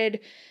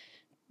started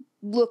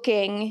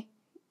looking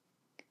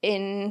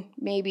in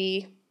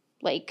maybe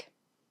like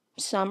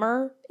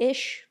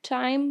summer-ish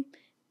time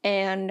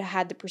and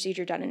had the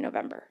procedure done in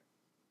November.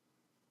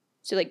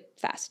 So like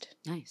fast.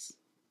 Nice.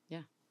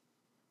 Yeah.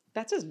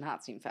 That does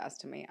not seem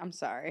fast to me. I'm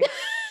sorry.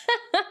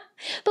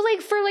 But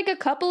like for like a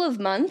couple of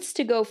months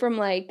to go from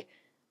like,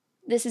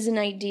 this is an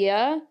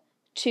idea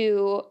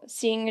to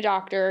seeing a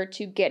doctor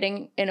to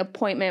getting an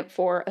appointment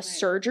for a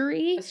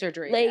surgery. A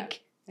surgery.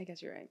 Like, I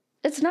guess you're right.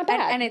 It's not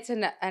bad. And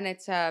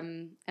it's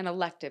an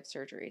elective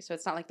surgery. So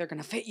it's not like they're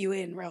going to fit you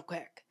in real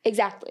quick.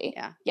 Exactly.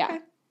 Yeah. Yeah. Okay.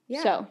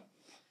 Yeah. So.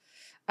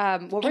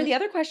 What were the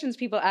other questions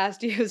people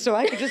asked you so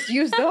I could just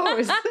use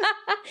those?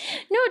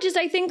 No, just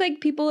I think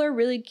like people are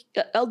really,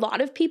 a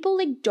lot of people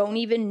like don't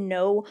even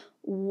know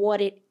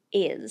what it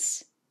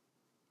is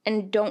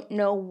and don't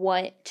know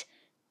what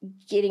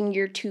getting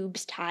your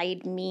tubes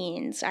tied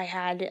means. I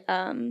had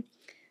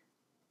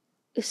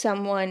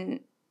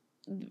someone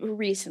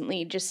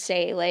recently just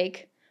say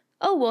like,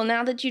 oh, well,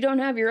 now that you don't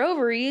have your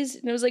ovaries,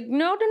 and it was like,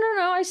 no,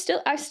 I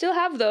still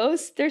have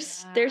those. They're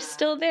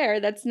still there.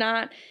 That's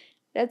not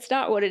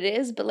what it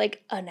is. But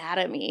like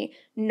anatomy,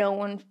 no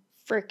one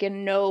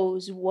freaking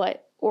knows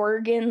what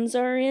organs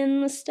are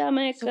in the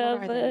stomach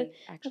of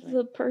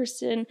a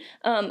person.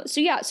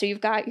 So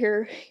you've got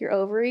your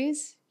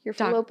ovaries, your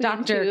fallopian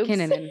Dr. tubes.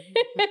 Kinnunen.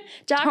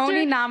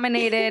 Tony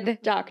nominated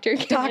Dr.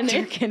 Dr.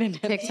 Kinnunen.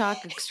 Kinnunen.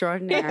 TikTok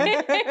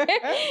extraordinaire.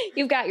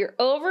 You've got your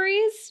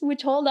ovaries,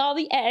 which hold all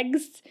the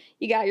eggs.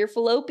 You got your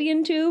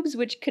fallopian tubes,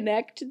 which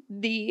connect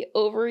the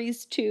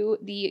ovaries to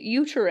the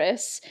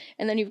uterus.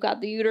 And then you've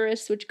got the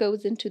uterus, which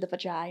goes into the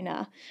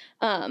vagina.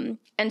 And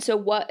so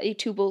what a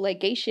tubal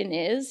ligation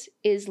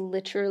is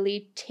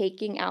literally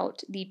taking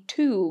out the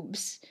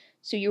tubes.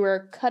 So you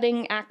are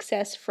cutting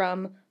access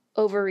from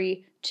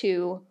ovary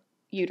to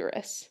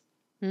uterus.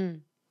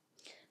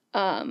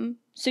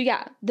 So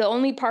yeah, the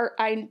only part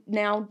I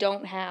now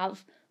don't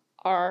have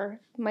are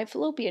my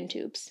fallopian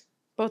tubes.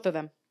 Both of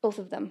them. Both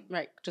of them.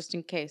 Right, just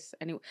in case.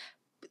 Anyway,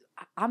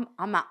 I'm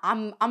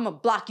gonna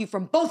block you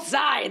from both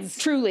sides.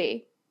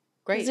 Truly.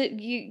 Great.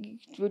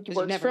 It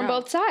works never from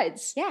know. both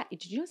sides. Yeah,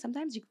 did you know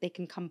sometimes they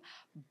can come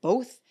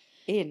both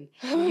in?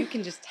 And you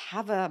can just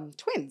have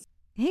twins.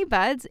 Hey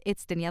buds,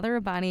 it's Daniela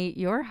Rabbani,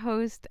 your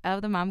host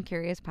of the Mom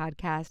Curious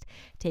podcast,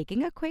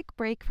 taking a quick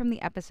break from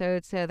the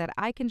episode so that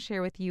I can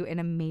share with you an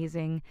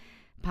amazing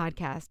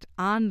podcast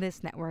on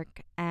this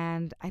network.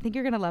 And I think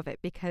you're going to love it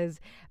because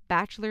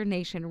Bachelor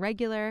Nation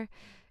regular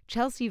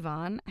Chelsea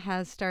Vaughn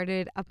has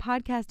started a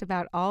podcast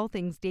about all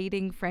things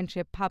dating,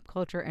 friendship, pop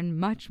culture, and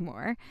much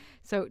more.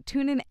 So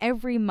tune in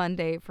every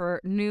Monday for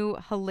new,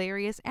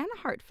 hilarious, and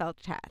heartfelt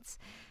chats.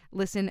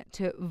 Listen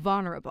to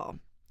Vulnerable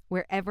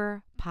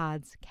wherever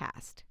pods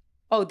cast.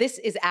 Oh, this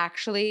is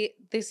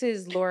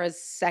Laura's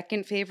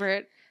second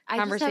favorite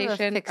conversation. I just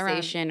have a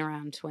fixation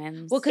around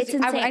twins. Well, because It's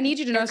insane. I need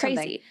you to know They're something.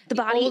 crazy. The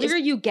body older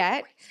is you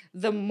get,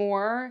 the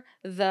more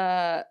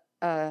the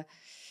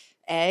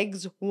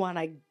eggs want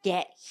to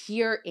get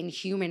here in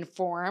human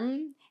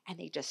form, and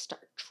they just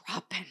start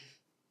dropping.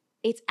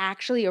 It's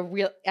actually a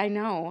real. I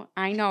know.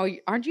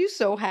 Aren't you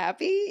so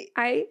happy?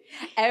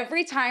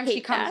 Every time she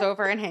hate comes that.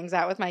 over and hangs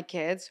out with my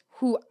kids,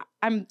 who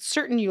I'm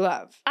certain you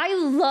love. I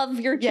love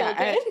your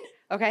children.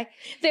 Okay.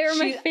 They're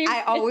my favorite.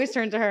 I always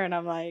turn to her and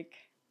I'm like,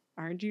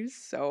 aren't you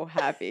so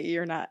happy?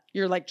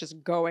 You're like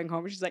just going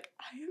home. She's like,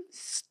 I am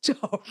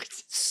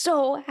stoked.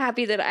 So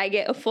happy that I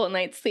get a full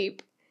night's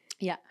sleep.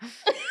 Yeah.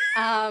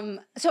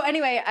 So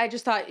anyway, I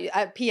just thought,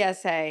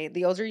 PSA,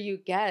 the older you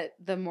get,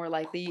 the more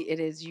likely it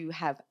is you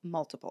have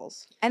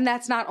multiples. And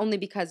that's not only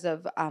because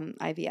of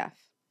IVF,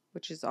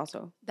 which is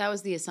also. that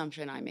was the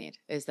assumption I made,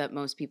 is that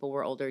most people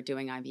were older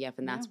doing IVF,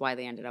 and that's why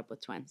they ended up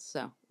with twins.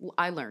 So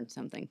I learned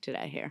something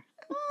today here.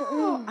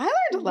 Oh, I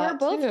learned a lot We're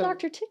both too.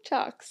 Dr.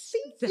 TikToks.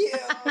 Thank you.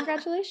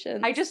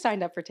 Congratulations. I just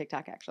signed up for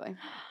TikTok actually. I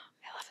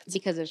love it.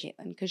 Because of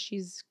Caitlin, because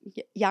she's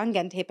young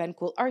and hip and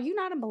cool. Are you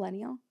not a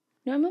millennial?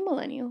 No, I'm a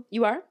millennial.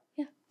 You are?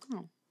 Yeah.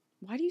 Oh.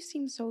 Why do you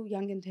seem so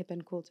young and hip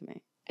and cool to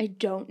me? I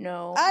don't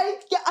know.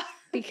 Yeah.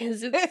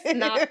 Because it's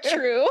not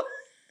true.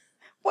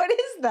 What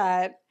is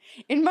that?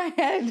 In my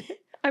head.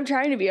 I'm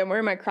trying to be. I'm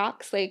wearing my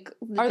Crocs like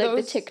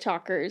those- the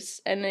TikTokers,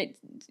 and it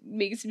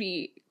makes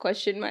me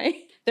question my.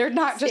 They're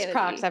not just sanity.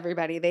 Crocs,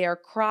 everybody. They are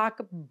Croc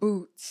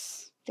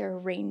boots. They're a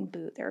rain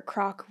boot. They're a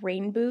Croc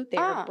rain boot. They're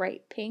Ah.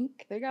 bright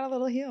pink. They got a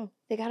little heel.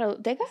 They got a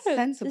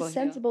Sensible heel.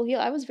 sensible heel.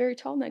 I was very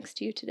tall next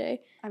to you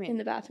today I in mean,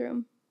 the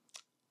bathroom.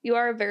 You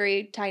are a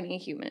very tiny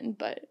human,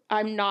 but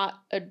I'm not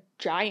a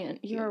giant.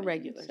 You're a human,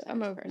 regular so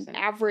I'm sized an person.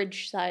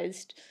 average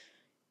sized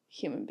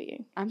human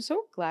being. I'm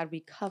so glad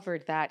we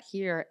covered that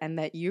here and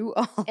that you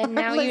all And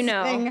now are you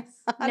know. listening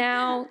on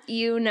Now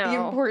you the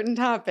know. important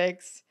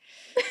topics.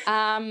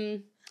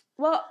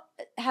 Well,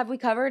 have we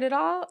covered it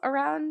all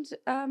around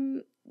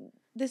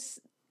this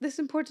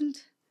important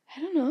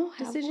I don't know.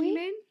 Have decision we?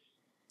 made?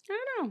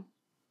 I don't know.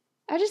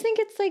 I just think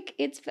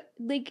it's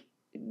like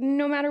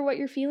no matter what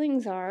your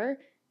feelings are,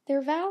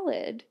 they're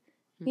valid,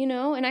 you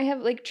know? And I have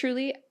like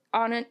truly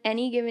on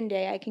any given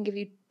day, I can give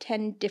you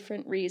 10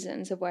 different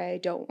reasons of why I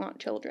don't want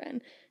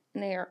children.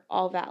 And they are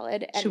all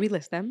valid. And, Should we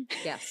list them?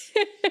 Yes.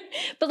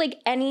 but like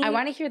any. I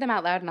want to hear them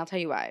out loud, and I'll tell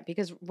you why.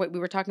 Because what we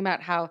were talking about,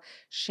 how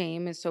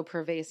shame is so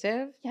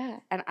pervasive, Yeah.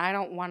 and I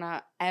don't want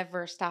to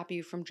ever stop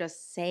you from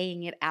just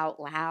saying it out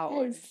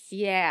loud. Yes.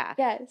 Yeah.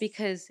 Yes.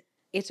 Because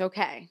it's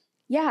okay.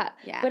 Yeah.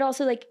 Yeah. But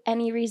also like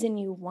any reason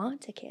you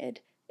want a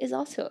kid is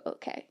also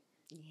okay.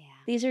 Yeah.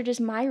 These are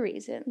just my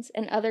reasons.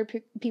 And other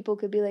people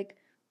could be like,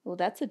 well,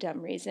 that's a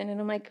dumb reason.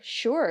 And I'm like,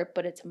 sure,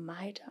 but it's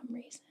my dumb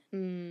reason.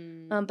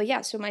 But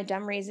yeah, so my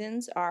dumb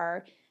reasons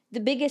are,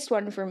 the biggest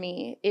one for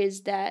me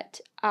is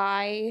that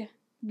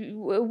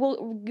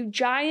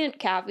giant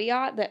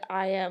caveat that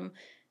I am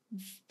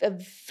a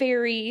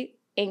very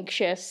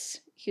anxious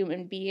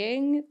human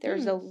being.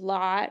 There's a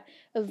lot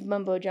of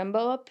mumbo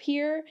jumbo up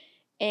here.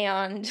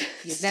 And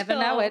You never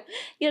know it.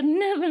 You'll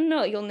never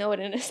know. You'll know it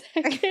in a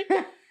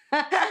second.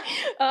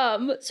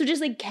 So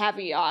just like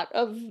caveat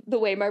of the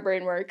way my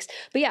brain works.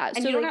 But yeah, And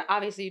so you don't like,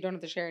 obviously you don't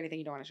have to share anything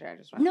you don't want to share. I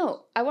just want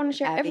no, I want to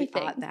share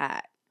everything.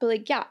 That. But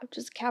like, yeah,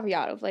 just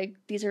caveat of like,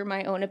 these are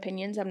my own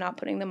opinions. I'm not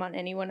putting them on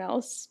anyone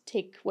else.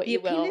 Take what The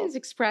you will. opinions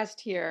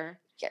expressed here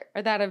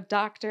are that of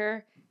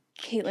Dr.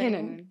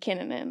 Caitlin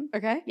Kinnunen.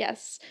 Okay.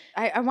 Yes.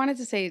 I wanted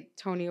to say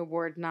Tony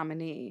Award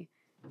nominee,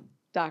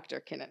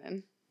 Dr.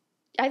 Kinnunen.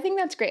 I think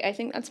that's great. I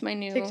think that's my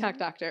new TikTok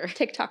doctor.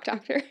 TikTok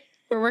doctor.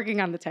 We're working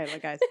on the title,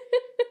 guys.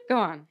 Go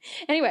on.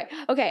 Anyway,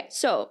 okay,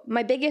 so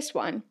my biggest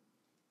one,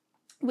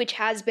 which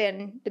has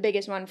been the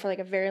biggest one for like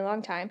a very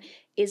long time,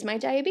 is my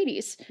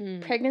diabetes.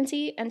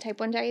 Pregnancy and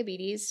type 1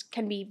 diabetes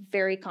can be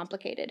very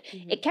complicated.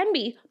 It can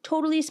be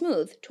totally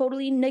smooth,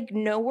 totally like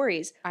no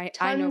worries.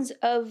 Tons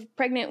of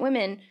pregnant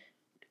women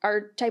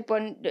are type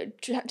 1,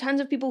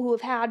 tons of people who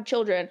have had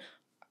children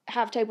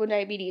have type 1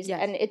 diabetes,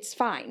 and it's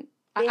fine.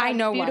 I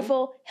know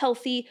beautiful,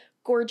 healthy,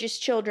 gorgeous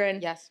children.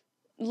 Yes.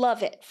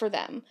 Love it for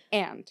them.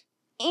 And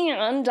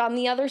on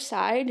the other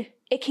side,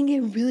 it can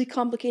get really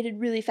complicated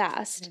really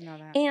fast. I didn't know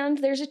that. And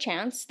there's a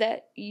chance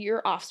that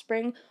your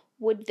offspring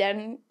would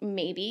then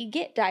maybe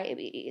get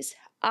diabetes.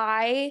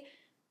 I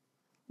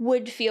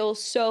would feel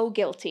so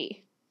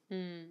guilty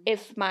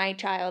if my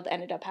child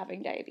ended up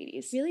having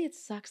diabetes. Really, it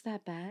sucks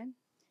that bad?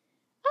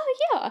 Oh,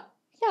 yeah.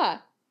 Yeah.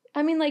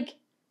 I mean, like,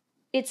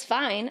 it's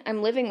fine.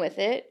 I'm living with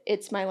it.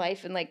 It's my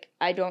life, and like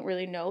I don't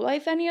really know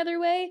life any other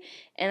way.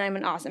 And I'm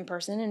an awesome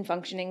person and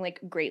functioning like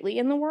greatly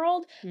in the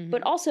world.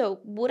 But also,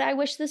 would I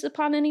wish this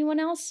upon anyone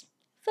else?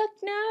 Fuck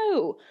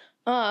no.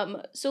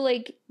 So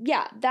like,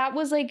 yeah, that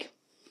was like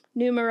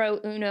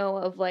numero uno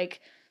of like,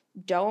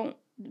 don't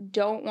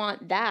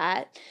want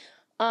that.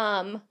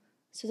 So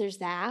there's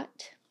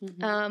that.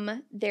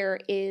 There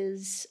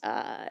is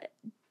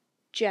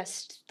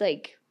just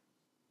like,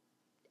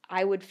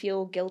 I would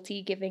feel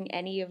guilty giving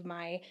any of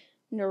my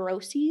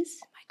neuroses.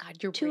 Oh my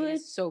God, your to brain a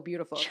is so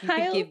beautiful. If you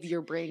child. could give your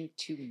brain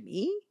to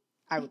me,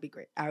 I would be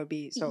great. I would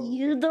be so...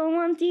 You don't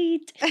want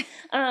it.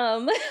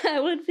 I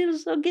would feel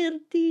so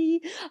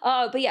guilty.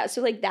 But yeah,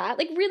 so like that,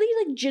 like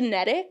really like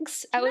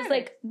genetics. I was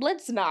like,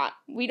 let's not.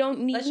 We don't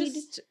need... Let's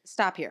just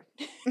stop here.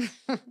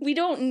 We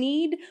don't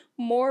need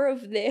more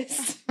of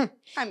this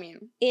I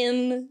mean...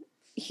 in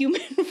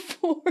human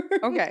form.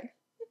 Okay.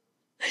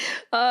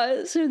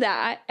 So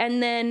that,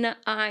 and then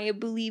I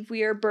believe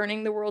we are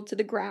burning the world to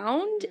the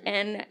ground,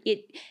 and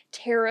it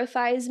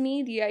terrifies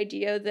me, the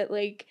idea that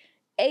like,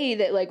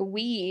 that like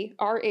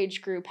our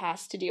age group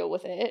has to deal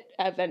with it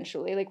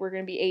eventually. Like we're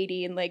going to be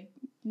 80 and like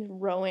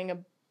rowing a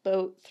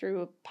boat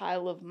through a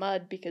pile of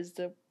mud because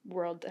the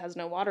world has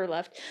no water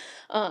left,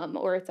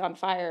 or it's on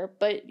fire.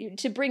 But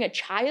to bring a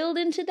child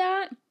into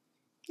that,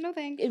 no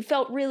thanks. it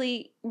felt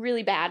really,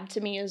 really bad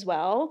to me as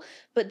well.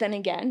 But then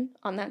again,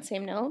 on that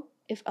same note,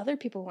 if other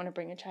people want to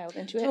bring a child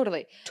into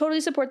it,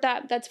 totally support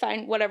that. That's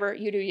fine. Whatever,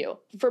 you do you.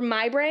 For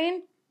my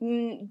brain,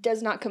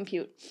 does not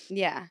compute.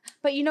 Yeah.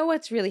 But you know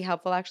what's really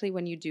helpful actually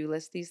when you do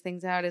list these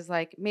things out is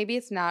like, maybe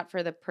it's not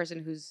for the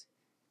person who's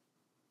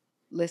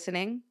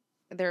listening.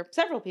 There are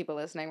several people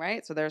listening,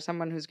 right? So there's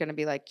someone who's going to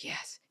be like,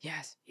 yes,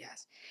 yes,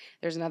 yes.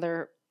 There's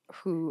another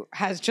who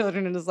has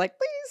children and is like,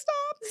 please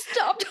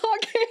Stop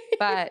talking.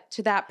 But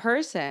to that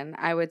person,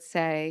 I would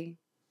say,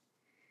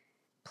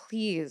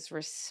 please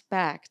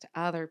respect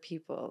other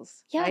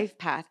people's life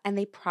path. And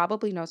they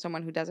probably know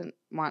someone who doesn't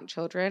want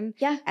children.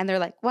 Yeah. And they're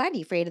like, what? Are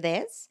you afraid of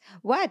this?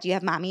 What? Do you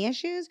have mommy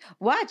issues?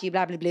 What? Do you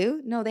blah, blah, blah?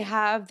 No, they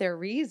have their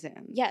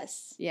reasons.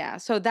 Yes. Yeah.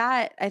 So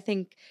that, I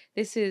think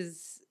this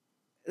is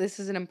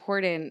an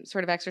important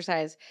sort of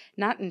exercise,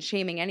 not in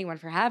shaming anyone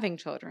for having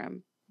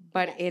children,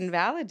 but in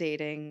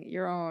validating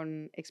your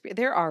own experience.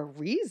 There are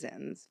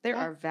reasons. There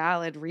are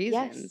valid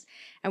reasons. Yes.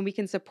 And we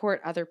can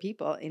support other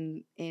people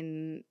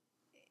in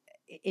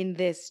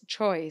this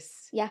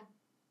choice. Yeah.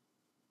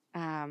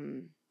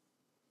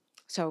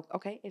 So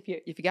okay, if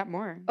you got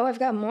more. Oh, I've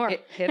got more.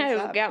 Hit us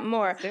I've up. got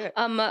more. Let's do it.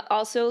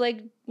 Also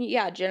like,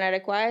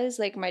 genetic wise,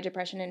 like my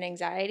depression and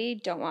anxiety,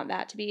 don't want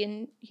that to be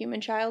in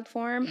human child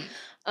form.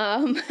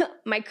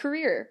 My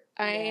career.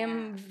 I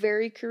am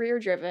very career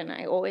driven.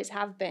 I always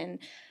have been.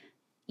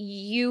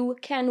 You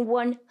can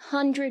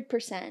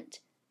 100%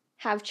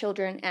 have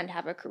children and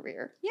have a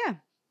career. Yeah.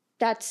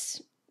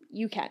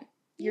 You can.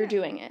 You're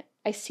doing it.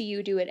 I see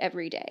you do it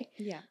every day.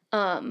 Yeah.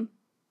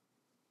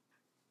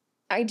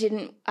 I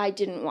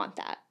didn't want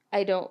that.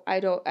 I don't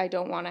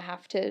want to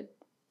have to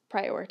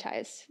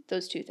prioritize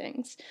those two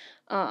things.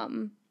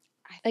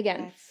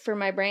 Again, for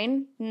my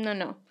brain,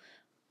 no.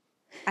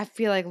 I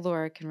feel like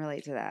Laura can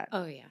relate to that.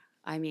 Oh yeah.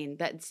 I mean,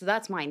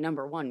 that's my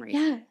number one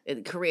reason. Yeah.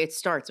 It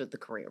starts with the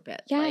career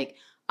bit. Yeah. Like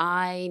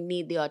I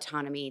need the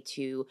autonomy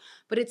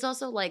but it's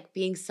also like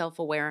being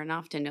self-aware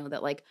enough to know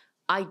that like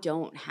I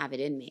don't have it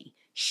in me.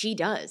 She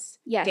does.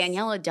 Yes.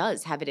 Daniela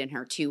does have it in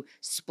her to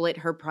split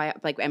her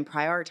and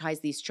prioritize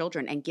these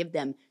children and give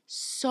them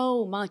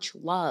so much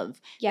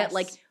love. Yes. That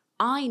like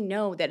I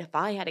know that if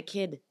I had a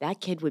kid, that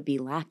kid would be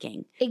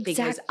lacking.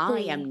 Because I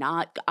am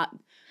not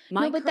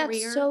my but career,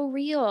 that's so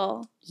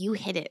real. You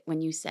hit it when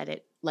you said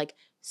it. Like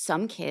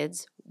some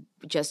kids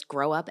just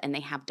grow up and they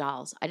have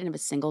dolls. I didn't have a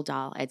single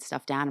doll. I had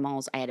stuffed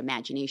animals. I had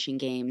imagination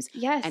games.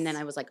 Yes. And then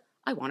I was like,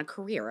 I want a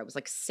career. I was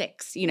like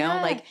 6,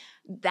 like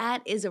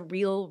that is a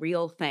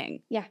real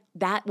thing. Yeah.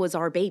 That was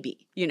our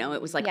baby.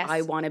 It was like, Yes.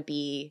 I want to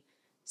be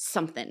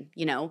something,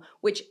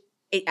 which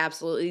It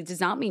absolutely does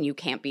not mean you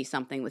can't be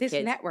something with This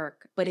kids.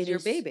 network, But is it your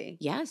is baby.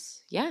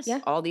 Yes. Yeah.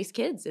 All these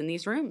kids in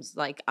these rooms,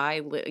 like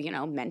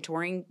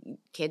mentoring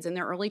kids in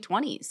their early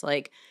 20s,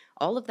 like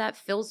all of that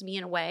fills me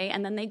in a way,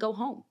 and then they go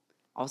home.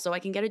 Also, I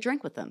can get a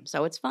drink with them,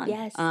 so it's fun.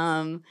 Yes.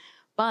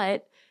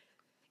 But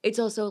it's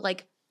also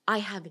like I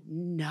have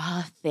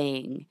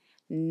nothing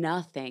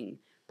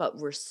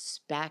but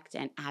respect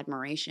and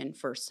admiration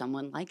for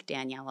someone like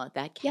Daniela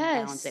that can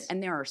balance it. Yes.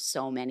 And there are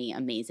so many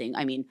amazing.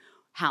 I mean,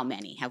 how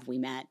many have we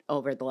met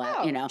over the last?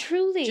 Oh,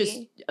 Truly. just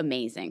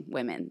amazing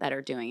women that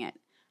are doing it.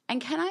 And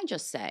can I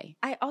just say,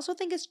 I also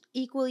think it's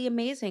equally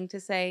amazing to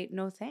say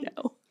no thanks.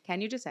 No.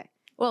 Can you just say?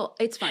 well,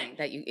 it's funny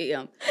that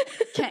you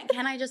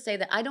can I just say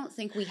that I don't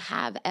think we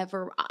have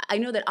ever. I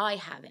know that I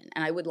haven't,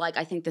 and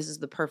I think this is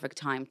the perfect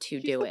time to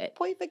do it.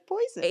 Perfect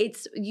poison.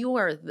 It's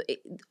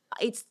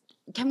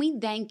can we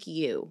thank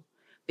you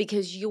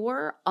because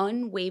your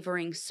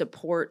unwavering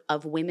support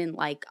of women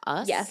like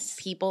us, Yes.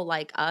 people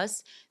like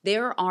us,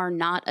 there are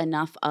not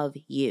enough of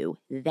you.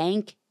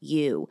 Thank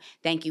you.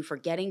 Thank you for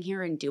getting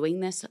here and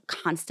doing this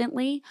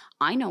constantly.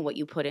 I know what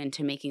you put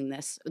into making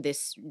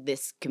this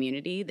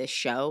community, this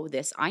show,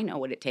 I know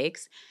what it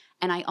takes.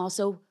 And I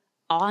also,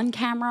 on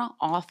camera,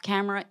 off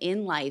camera,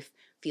 in life,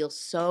 feel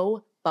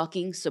so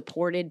fucking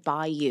supported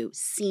by you,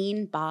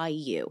 seen by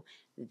you.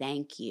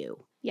 Thank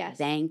you. Yes.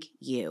 Thank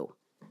you.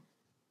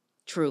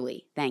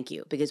 Truly, thank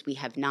you, because we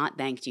have not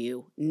thanked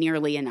you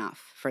nearly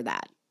enough for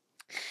that.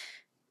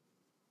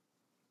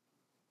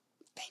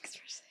 Thanks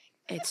for saying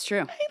that. It's true.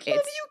 I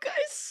love you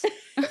guys so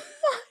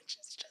much.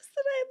 It's just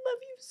that I love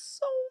you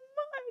so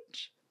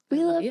much.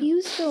 We love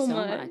you so so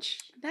much.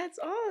 That's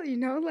all,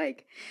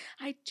 like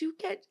I do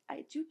get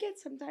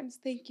sometimes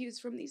thank yous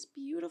from these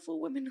beautiful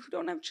women who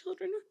don't have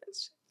children.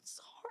 It's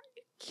hard.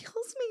 It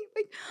kills me.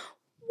 Like,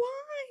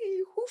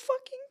 why? Who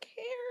fucking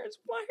cares?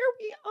 Why are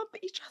we up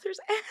each other's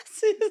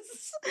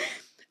asses?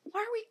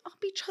 Why are we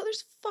up each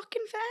other's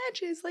fucking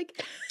vages? Like,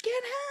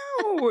 get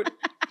out.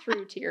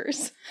 Through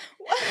tears.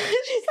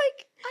 It's just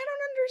like, I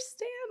don't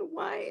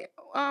understand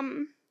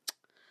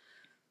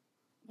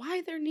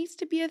why there needs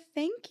to be a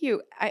thank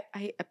you.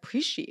 I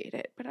appreciate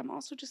it, but I'm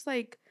also just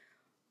like,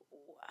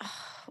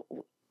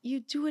 you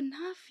do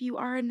enough. You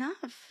are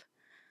enough.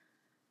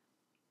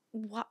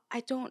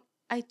 I don't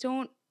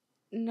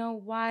know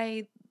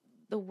why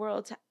the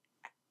world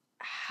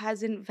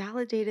hasn't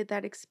validated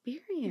that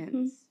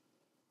experience.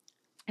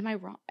 Am I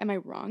wrong? Am I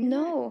wrong?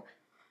 No.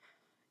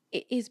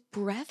 It is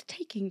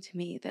breathtaking to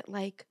me that,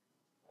 like,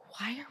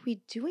 why are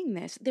we doing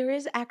this? There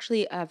is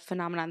actually a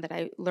phenomenon that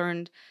I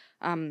learned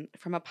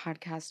from a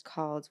podcast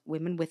called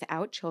Women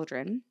Without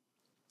Children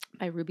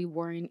by Ruby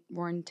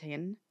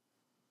Warrington.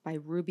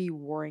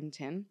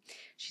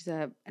 She's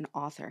an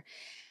author.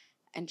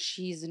 And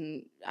she's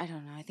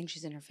I think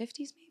she's in her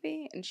 50s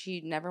maybe. And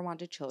she never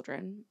wanted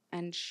children.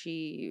 And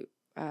she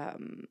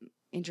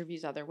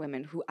interviews other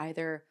women who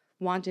either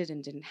wanted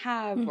and didn't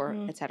have or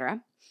et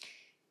cetera.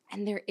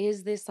 And there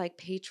is this like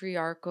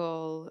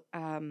patriarchal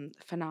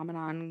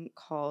phenomenon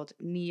called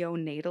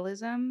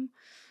neonatalism,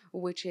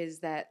 which is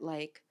that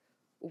like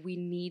we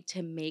need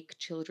to make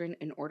children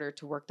in order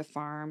to work the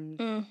farm,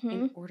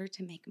 in order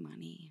to make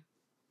money.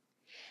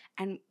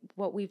 And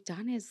what we've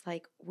done is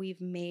like we've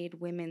made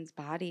women's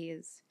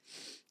bodies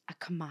a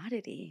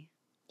commodity.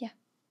 Yeah.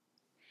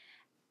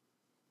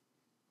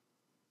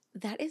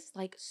 That is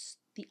like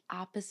the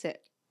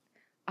opposite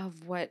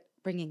of what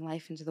bringing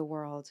life into the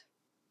world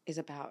is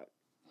about.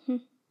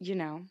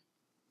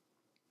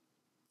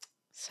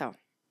 So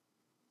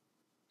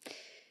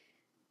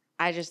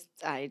I just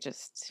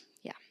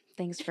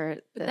thanks for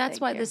the That's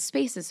thank why you. this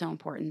space is so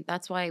important.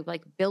 That's why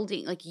like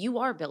building, like you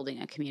are building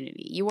a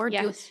community. You are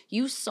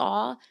you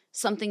saw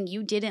something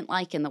you didn't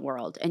like in the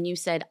world and you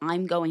said,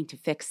 I'm going to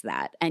fix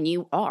that. And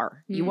you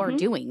are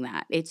doing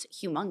that. It's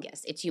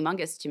humongous. It's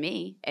humongous to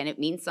me and it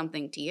means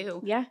something to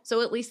you. Yeah.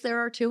 So at least there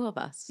are two of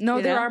us.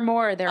 No, there are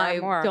more. There are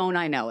more. Don't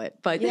I know it,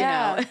 but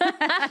Yeah. you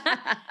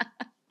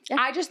know.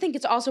 I just think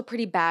it's also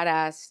pretty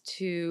badass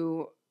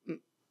to.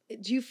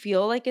 Do you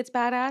feel like it's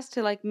badass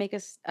to like make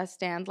a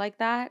stand like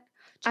that?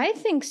 I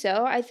think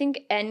so. I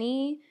think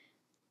any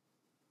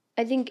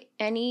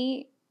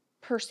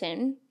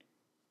person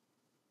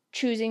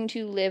choosing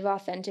to live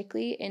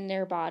authentically in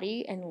their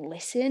body and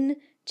listen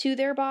to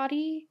their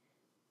body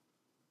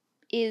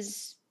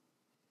is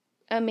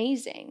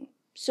amazing.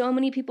 So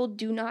many people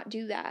do not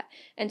do that.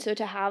 And so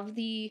to have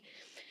the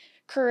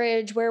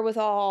courage,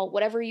 wherewithal,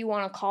 whatever you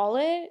want to call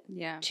it,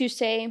 to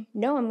say,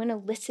 no, I'm going to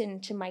listen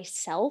to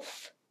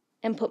myself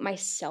and put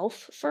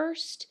myself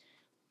first.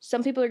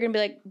 Some people are going to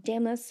be like,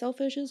 damn, that's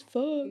selfish as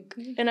fuck.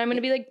 And I'm going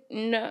to be like,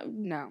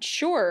 no,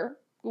 sure,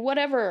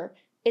 whatever.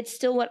 It's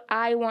still what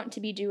I want to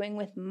be doing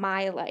with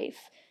my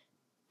life.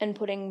 And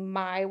putting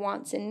my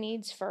wants and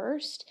needs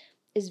first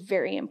is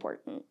very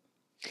important.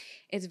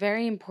 It's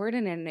very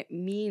important, and it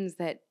means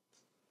that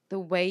the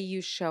way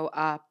you show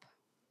up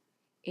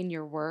in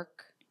your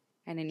work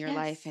and in your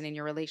life and in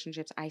your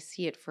relationships, I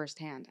see it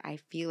firsthand. I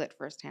feel it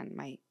firsthand.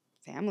 My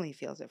family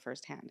feels it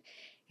firsthand.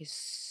 Is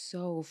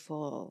so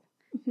full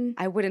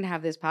I wouldn't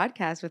have this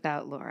podcast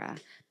without Laura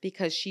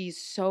because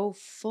she's so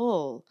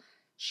full.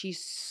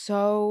 She's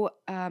so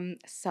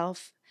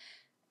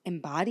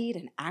self-embodied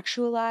and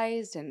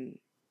actualized. And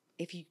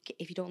if you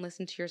don't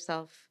listen to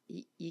yourself,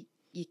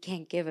 you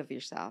can't give of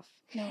yourself.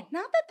 No.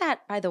 Not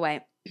that, by the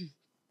way,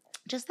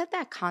 just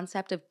that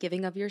concept of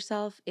giving of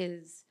yourself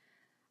is,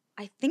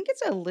 I think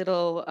it's a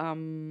little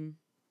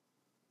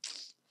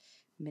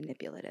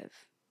manipulative.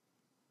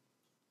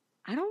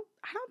 I don't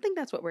think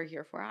that's what we're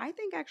here for. I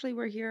think actually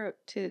we're here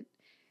to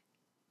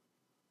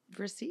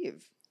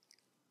receive.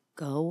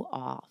 Go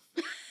off.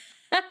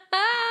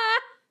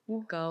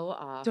 Go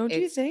off. Don't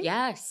you think?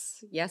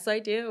 Yes. Yes, I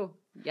do.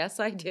 Yes,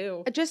 I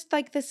do. Just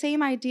like the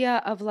same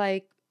idea of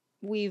like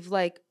we've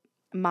like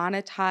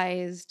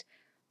monetized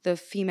the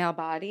female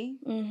body.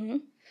 Mm-hmm.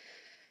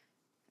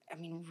 I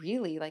mean,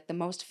 really, like the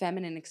most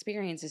feminine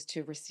experience is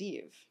to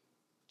receive,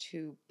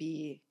 to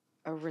be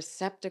a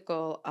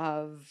receptacle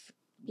of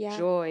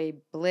joy,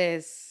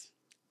 bliss,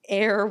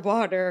 air,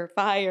 water,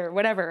 fire,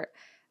 whatever,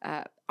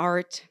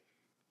 art.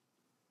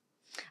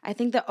 I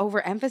think the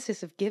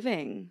overemphasis of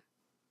giving,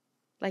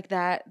 like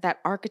that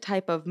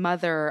archetype of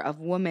mother, of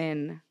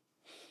woman,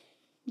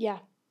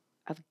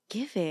 of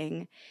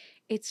giving,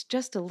 it's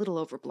just a little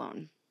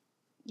overblown.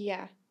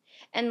 Yeah.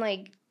 And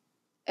like,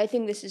 I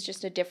think this is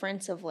just a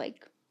difference of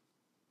like,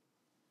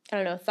 I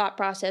don't know, thought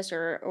process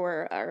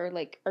or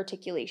like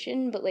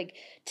articulation. But like,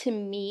 to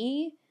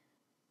me,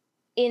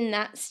 in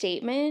that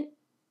statement,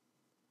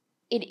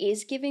 it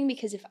is giving,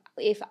 because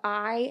if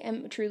I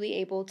am truly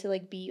able to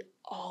like be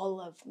all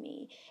of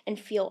me and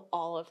feel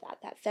all of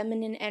that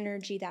feminine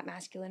energy, that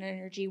masculine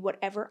energy,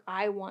 whatever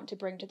I want to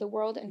bring to the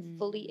world, and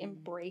fully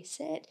embrace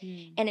it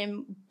and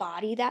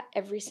embody that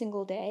every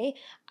single day,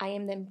 I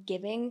am then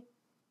giving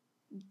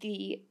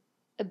the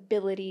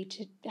ability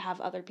to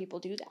have other people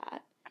do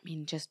that. I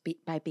mean, just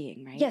by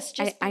being, right? Yes,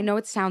 just I know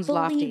it sounds fully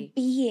lofty,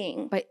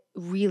 being. but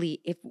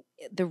really, if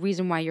the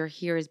reason why you're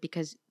here is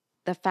because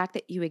the fact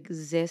that you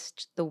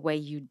exist the way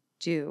you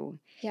do,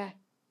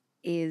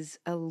 is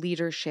a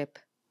leadership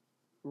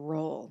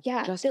role.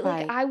 Yeah, just that,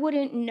 by like, I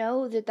wouldn't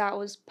know that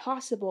was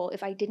possible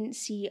if I didn't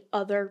see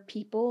other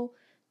people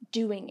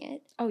doing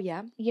it. Oh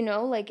yeah, you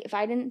know, like if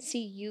I didn't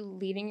see you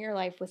leading your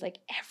life with like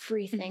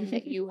everything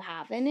that you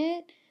have in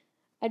it,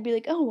 I'd be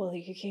like, oh well,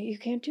 you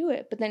can't do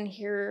it. But then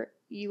here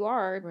you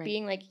are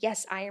being like,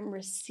 yes, I am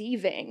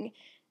receiving.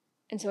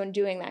 And so in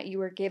doing that, you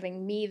were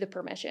giving me the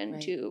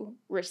permission to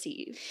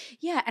receive.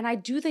 Yeah, and I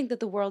do think that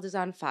the world is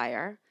on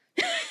fire.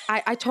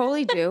 I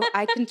totally do.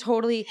 I can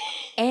totally,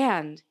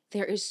 and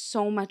there is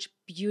so much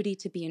beauty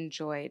to be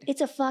enjoyed.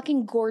 It's a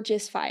fucking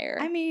gorgeous fire.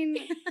 I mean,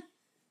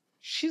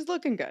 she's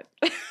looking good.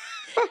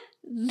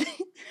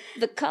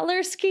 The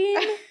color scheme,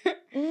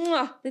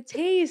 the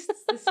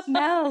tastes, the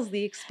smells,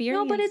 the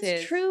experiences. No, but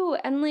it's true.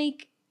 And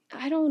like,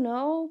 I don't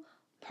know,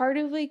 part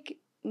of like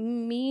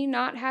me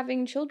not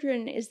having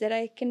children is that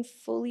I can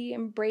fully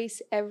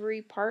embrace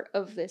every part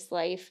of this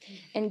life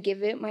and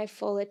give it my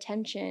full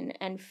attention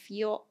and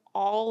feel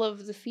all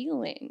of the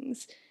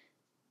feelings.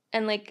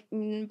 And like,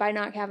 by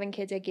not having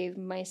kids, I gave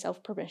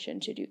myself permission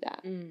to do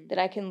that. That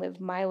I can live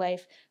my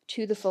life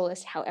to the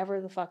fullest,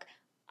 however the fuck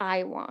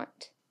I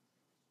want.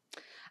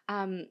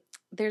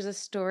 There's a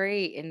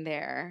story in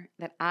there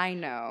that I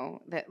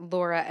know that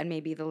Laura and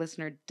maybe the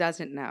listener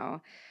doesn't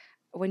know.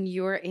 When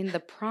you were in the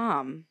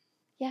prom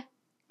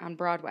on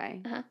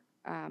Broadway,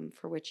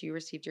 for which you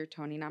received your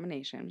Tony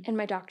nomination. And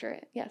my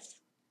doctorate, yes.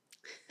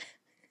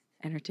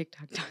 And her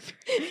TikTok doctorate.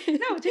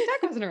 No,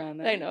 TikTok wasn't around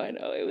then. I know.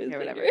 It was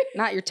whatever.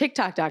 Not your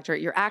TikTok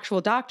doctorate, your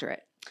actual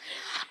doctorate.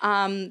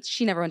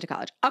 She never went to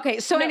college. Okay,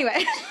 so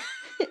anyway.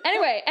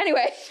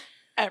 Anyway.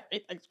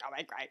 Everything's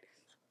going great.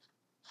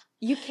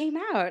 You came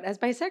out as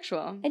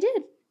bisexual. I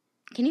did.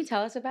 Can you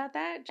tell us about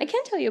that? I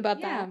can tell you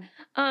about that.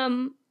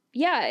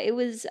 It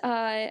was,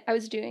 I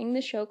was doing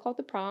the show called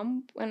The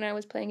Prom when I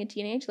was playing a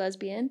teenage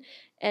lesbian.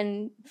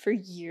 And for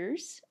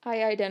years,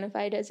 I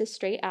identified as a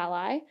straight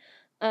ally.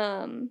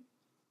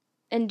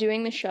 And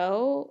doing the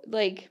show,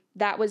 like,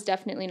 that was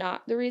definitely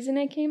not the reason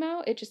I came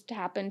out. It just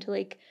happened to,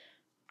 like,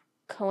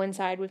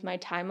 coincide with my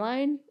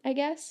timeline, I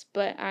guess.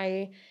 But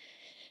I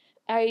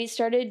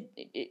started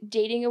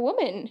dating a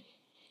woman.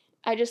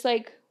 I just,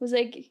 like, was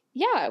like,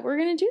 yeah, we're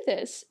going to do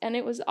this. And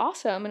it was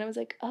awesome. And I was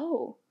like,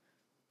 oh,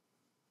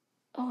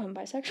 I'm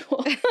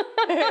bisexual.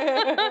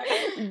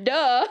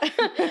 Duh.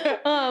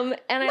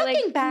 And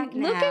looking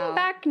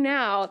back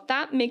now,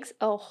 that makes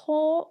a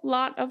whole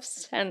lot of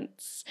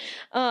sense.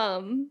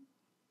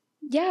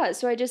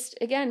 So I just,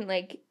 again,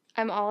 like,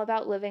 I'm all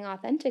about living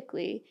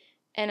authentically.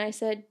 And I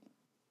said,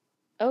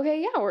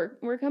 okay, yeah,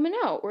 we're coming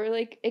out. We're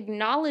like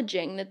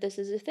acknowledging that this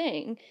is a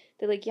thing.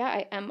 That like, yeah,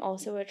 I am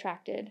also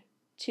attracted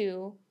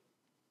to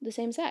the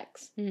same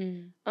sex.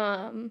 And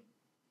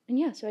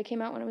yeah, so I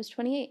came out when I was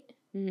 28.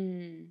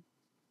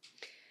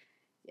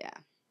 Yeah.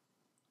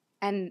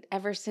 And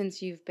ever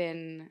since you've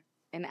been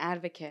an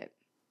advocate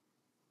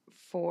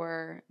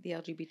for the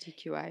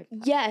LGBTQI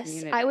Yes,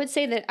 community. I would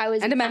say that I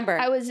was And a member.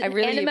 I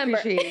really and a member.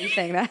 appreciate you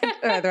saying that,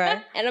 by the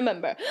way. And a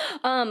member.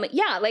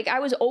 Yeah, like I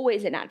was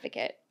always an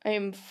advocate. I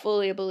am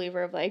fully a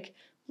believer of like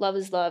love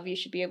is love. You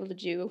should be able to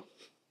do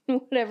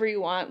whatever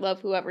you want,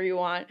 love whoever you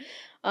want.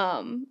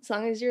 As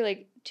long as you're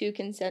like two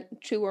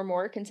or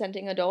more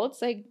consenting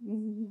adults, like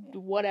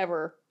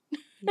whatever.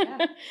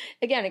 Yeah.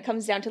 Again, it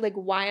comes down to like,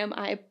 why am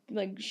I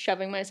like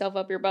shoving myself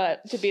up your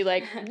butt to be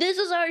like, this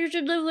is how you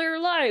should live your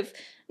life?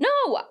 No,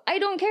 I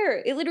don't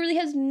care. It literally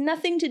has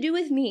nothing to do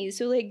with me.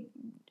 So like,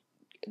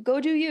 go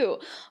do you.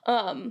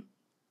 But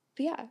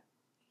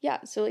yeah.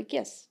 So like,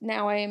 yes,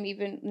 now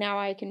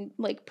I can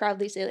like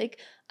proudly say like,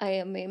 I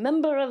am a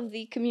member of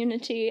the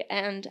community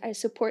and I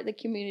support the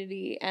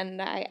community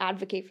and I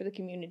advocate for the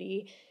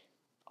community.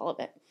 All of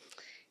it.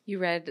 You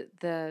read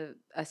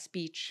a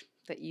speech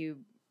that you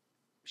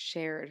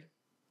shared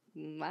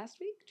last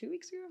week, 2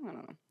 weeks ago? I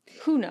don't know.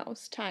 Who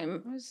knows?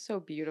 Time. It was so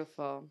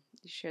beautiful.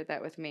 You shared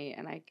that with me,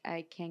 and I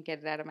can't get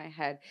it out of my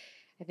head.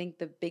 I think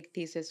the big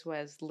thesis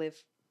was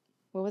live.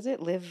 What was it?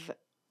 Live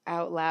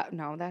out loud.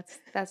 No, that's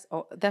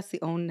the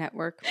OWN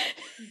network.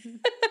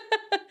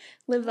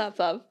 Live that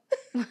love.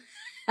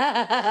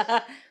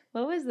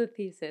 What was the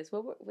thesis?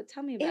 What?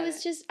 Tell me about it. It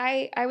was just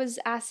I was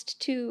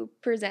asked to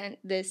present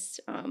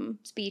this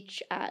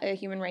speech at a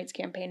human rights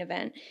campaign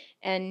event,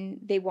 and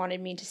they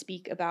wanted me to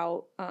speak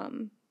about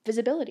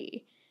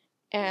visibility.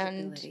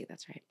 And Visibility,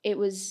 that's right. It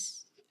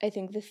was, I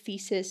think, the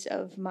thesis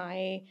of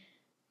my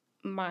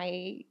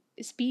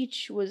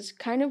speech was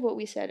kind of what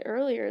we said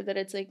earlier, that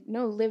it's like,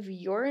 no, live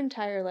your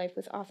entire life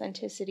with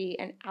authenticity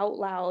and out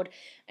loud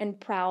and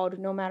proud,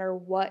 no matter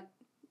what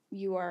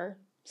you are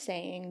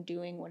saying,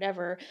 doing,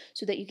 whatever,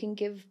 so that you can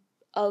give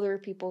other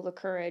people the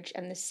courage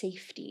and the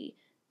safety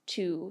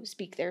to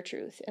speak their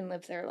truth and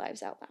live their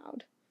lives out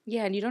loud.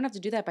 Yeah, and you don't have to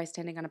do that by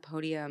standing on a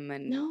podium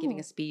and giving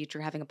a speech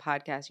or having a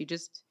podcast. You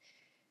just,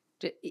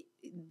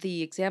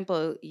 the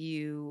example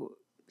you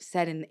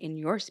said in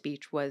your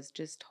speech was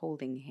just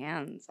holding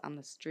hands on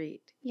the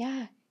street.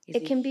 Yeah,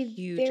 it can be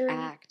huge very,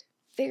 act.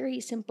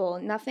 very simple.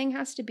 Nothing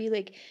has to be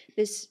like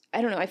this.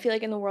 I don't know. I feel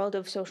like in the world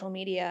of social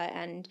media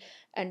and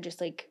just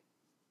like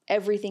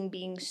everything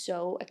being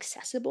so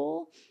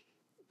accessible,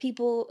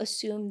 people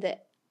assume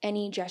that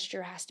any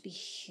gesture has to be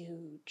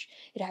huge.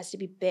 It has to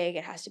be big.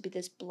 It has to be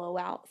this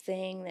blowout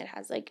thing that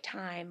has like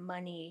time,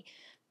 money,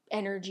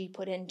 energy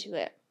put into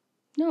it.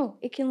 No,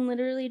 it can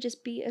literally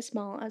just be as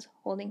small as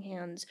holding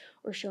hands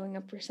or showing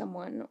up for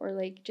someone or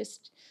like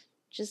just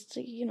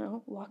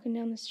walking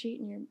down the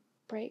street in your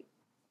bright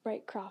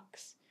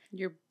Crocs.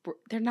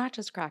 They're not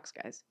just Crocs,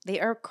 guys. They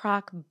are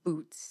Croc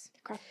boots.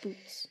 Croc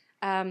boots.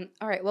 All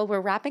right. Well,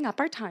 we're wrapping up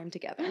our time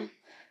together.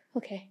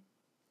 Okay.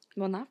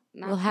 Well, not.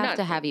 We'll have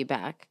to have you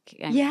back.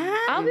 Yeah?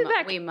 I'll be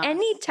back we must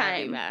anytime.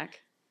 Have you back.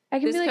 I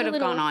can This be like could a have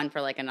little... gone on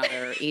for like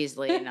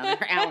easily another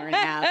hour and a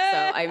half.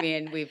 So I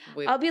mean, we've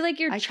I'll be like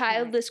your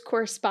childless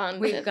correspondent.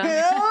 we've gone.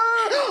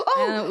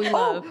 We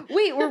love.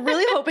 Wait, we're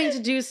really hoping to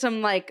do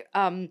some like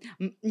some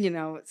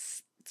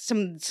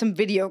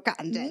video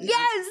content.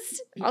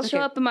 Yes, I'll show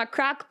Okay. up in my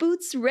Croc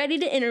boots, ready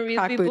to interview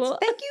Croc people. boots.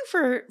 Thank you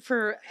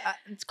for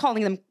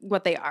calling them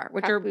what they are,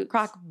 which Croc are boots.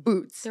 Croc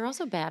boots. They're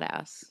also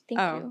badass.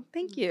 Thank you.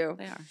 Thank you.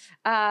 They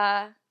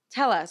are.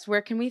 Tell us,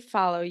 where can we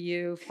follow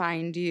you,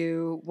 find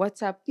you,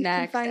 what's up You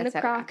next? can find the et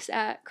cetera? Crocs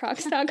at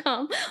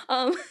crocs.com.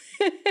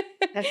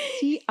 That's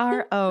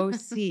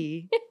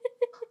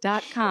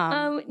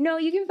CROC.com. No,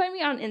 you can find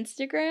me on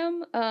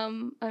Instagram.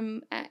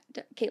 I'm at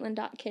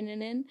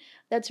Caitlin.Kinnunen.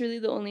 That's really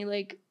the only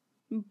like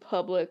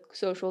public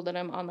social that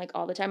I'm on like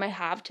all the time. I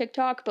have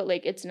TikTok, but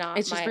like it's not.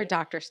 It's just for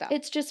doctor stuff.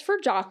 It's just for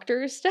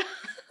doctor stuff.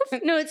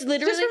 No, it's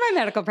literally just for my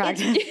medical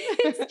practice.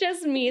 It's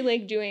just me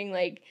like doing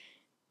like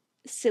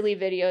silly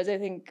videos. I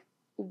think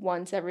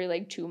once every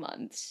like 2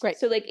 months. Great.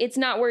 So like it's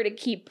not where to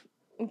keep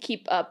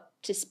up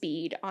to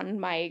speed on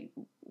my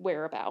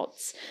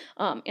whereabouts.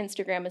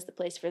 Instagram is the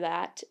place for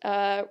that.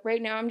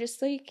 Right now I'm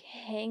just like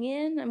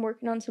hanging. I'm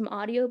working on some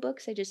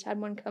audiobooks. I just had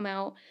one come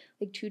out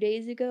like 2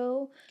 days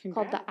ago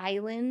called The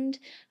Island.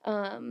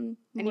 And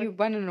you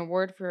won an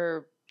award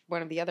for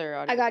one of the other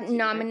audiobooks. I got you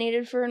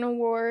nominated for an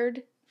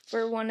award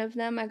for one of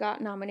them. I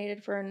got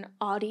nominated for an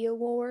Audio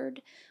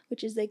Award,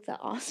 which is like the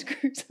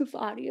Oscars of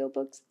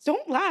audiobooks.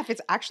 Don't laugh.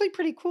 It's actually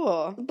pretty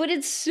cool. But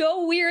it's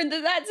so weird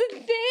that that's a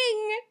thing.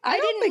 I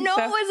don't didn't think know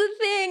so. it was a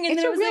thing. And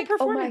It's then a I was real like,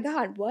 oh my performance.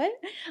 God, what?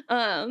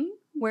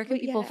 Where can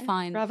But people yeah.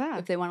 find Brava.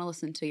 if they want to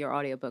listen to your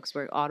audiobooks?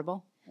 We're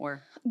Audible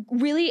or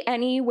Really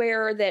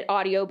anywhere that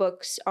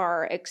audiobooks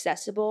are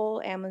accessible,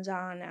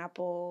 Amazon,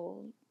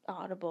 Apple,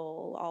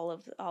 Audible, all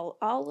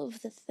of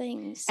the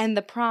things. And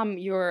the prom,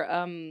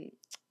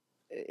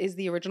 is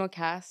the original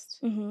cast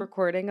Mhm.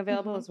 recording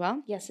available Mhm. as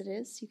well? Yes, it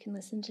is. You can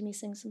listen to me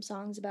sing some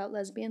songs about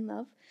lesbian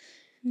love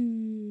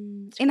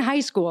In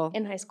high school.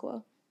 in high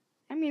school.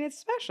 I mean, it's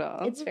special.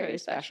 It's very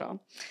special.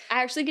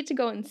 I actually get to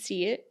go and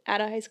see it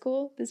at a high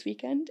school this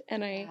weekend,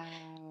 and I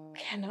Wow.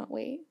 cannot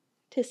wait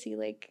to see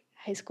like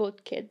high school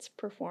kids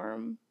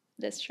perform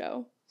this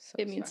show. So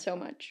It means so special.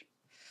 much.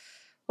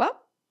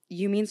 Well,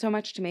 you mean so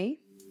much to me.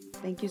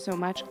 Thank you so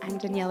much. I'm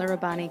Daniela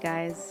Rabbani,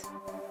 guys.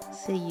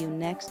 See you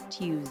next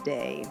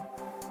Tuesday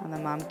on the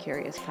Mom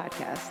Curious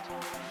podcast.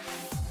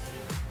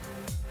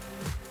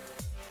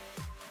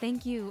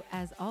 Thank you,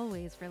 as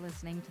always, for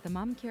listening to the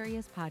Mom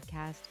Curious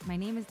podcast. My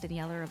name is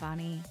Daniela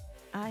Rabbani.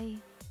 I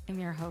am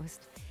your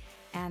host,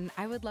 and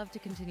I would love to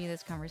continue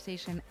this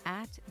conversation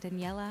at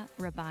Daniela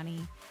Rabbani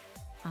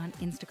on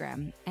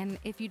Instagram. And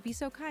if you'd be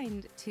so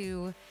kind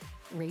to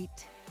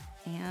rate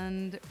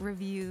and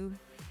review,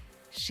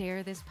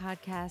 share this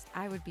podcast,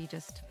 I would be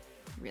just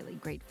really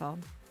grateful.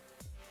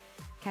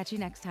 Catch you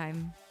next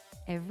time,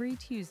 every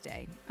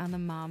Tuesday on the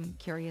Mom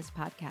Curious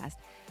podcast,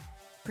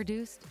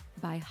 produced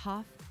by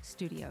Hoff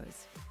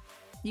Studios.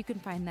 You can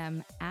find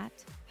them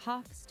at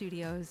Hoff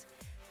Studios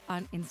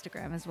on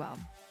Instagram as well.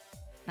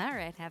 All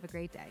right, have a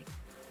great day.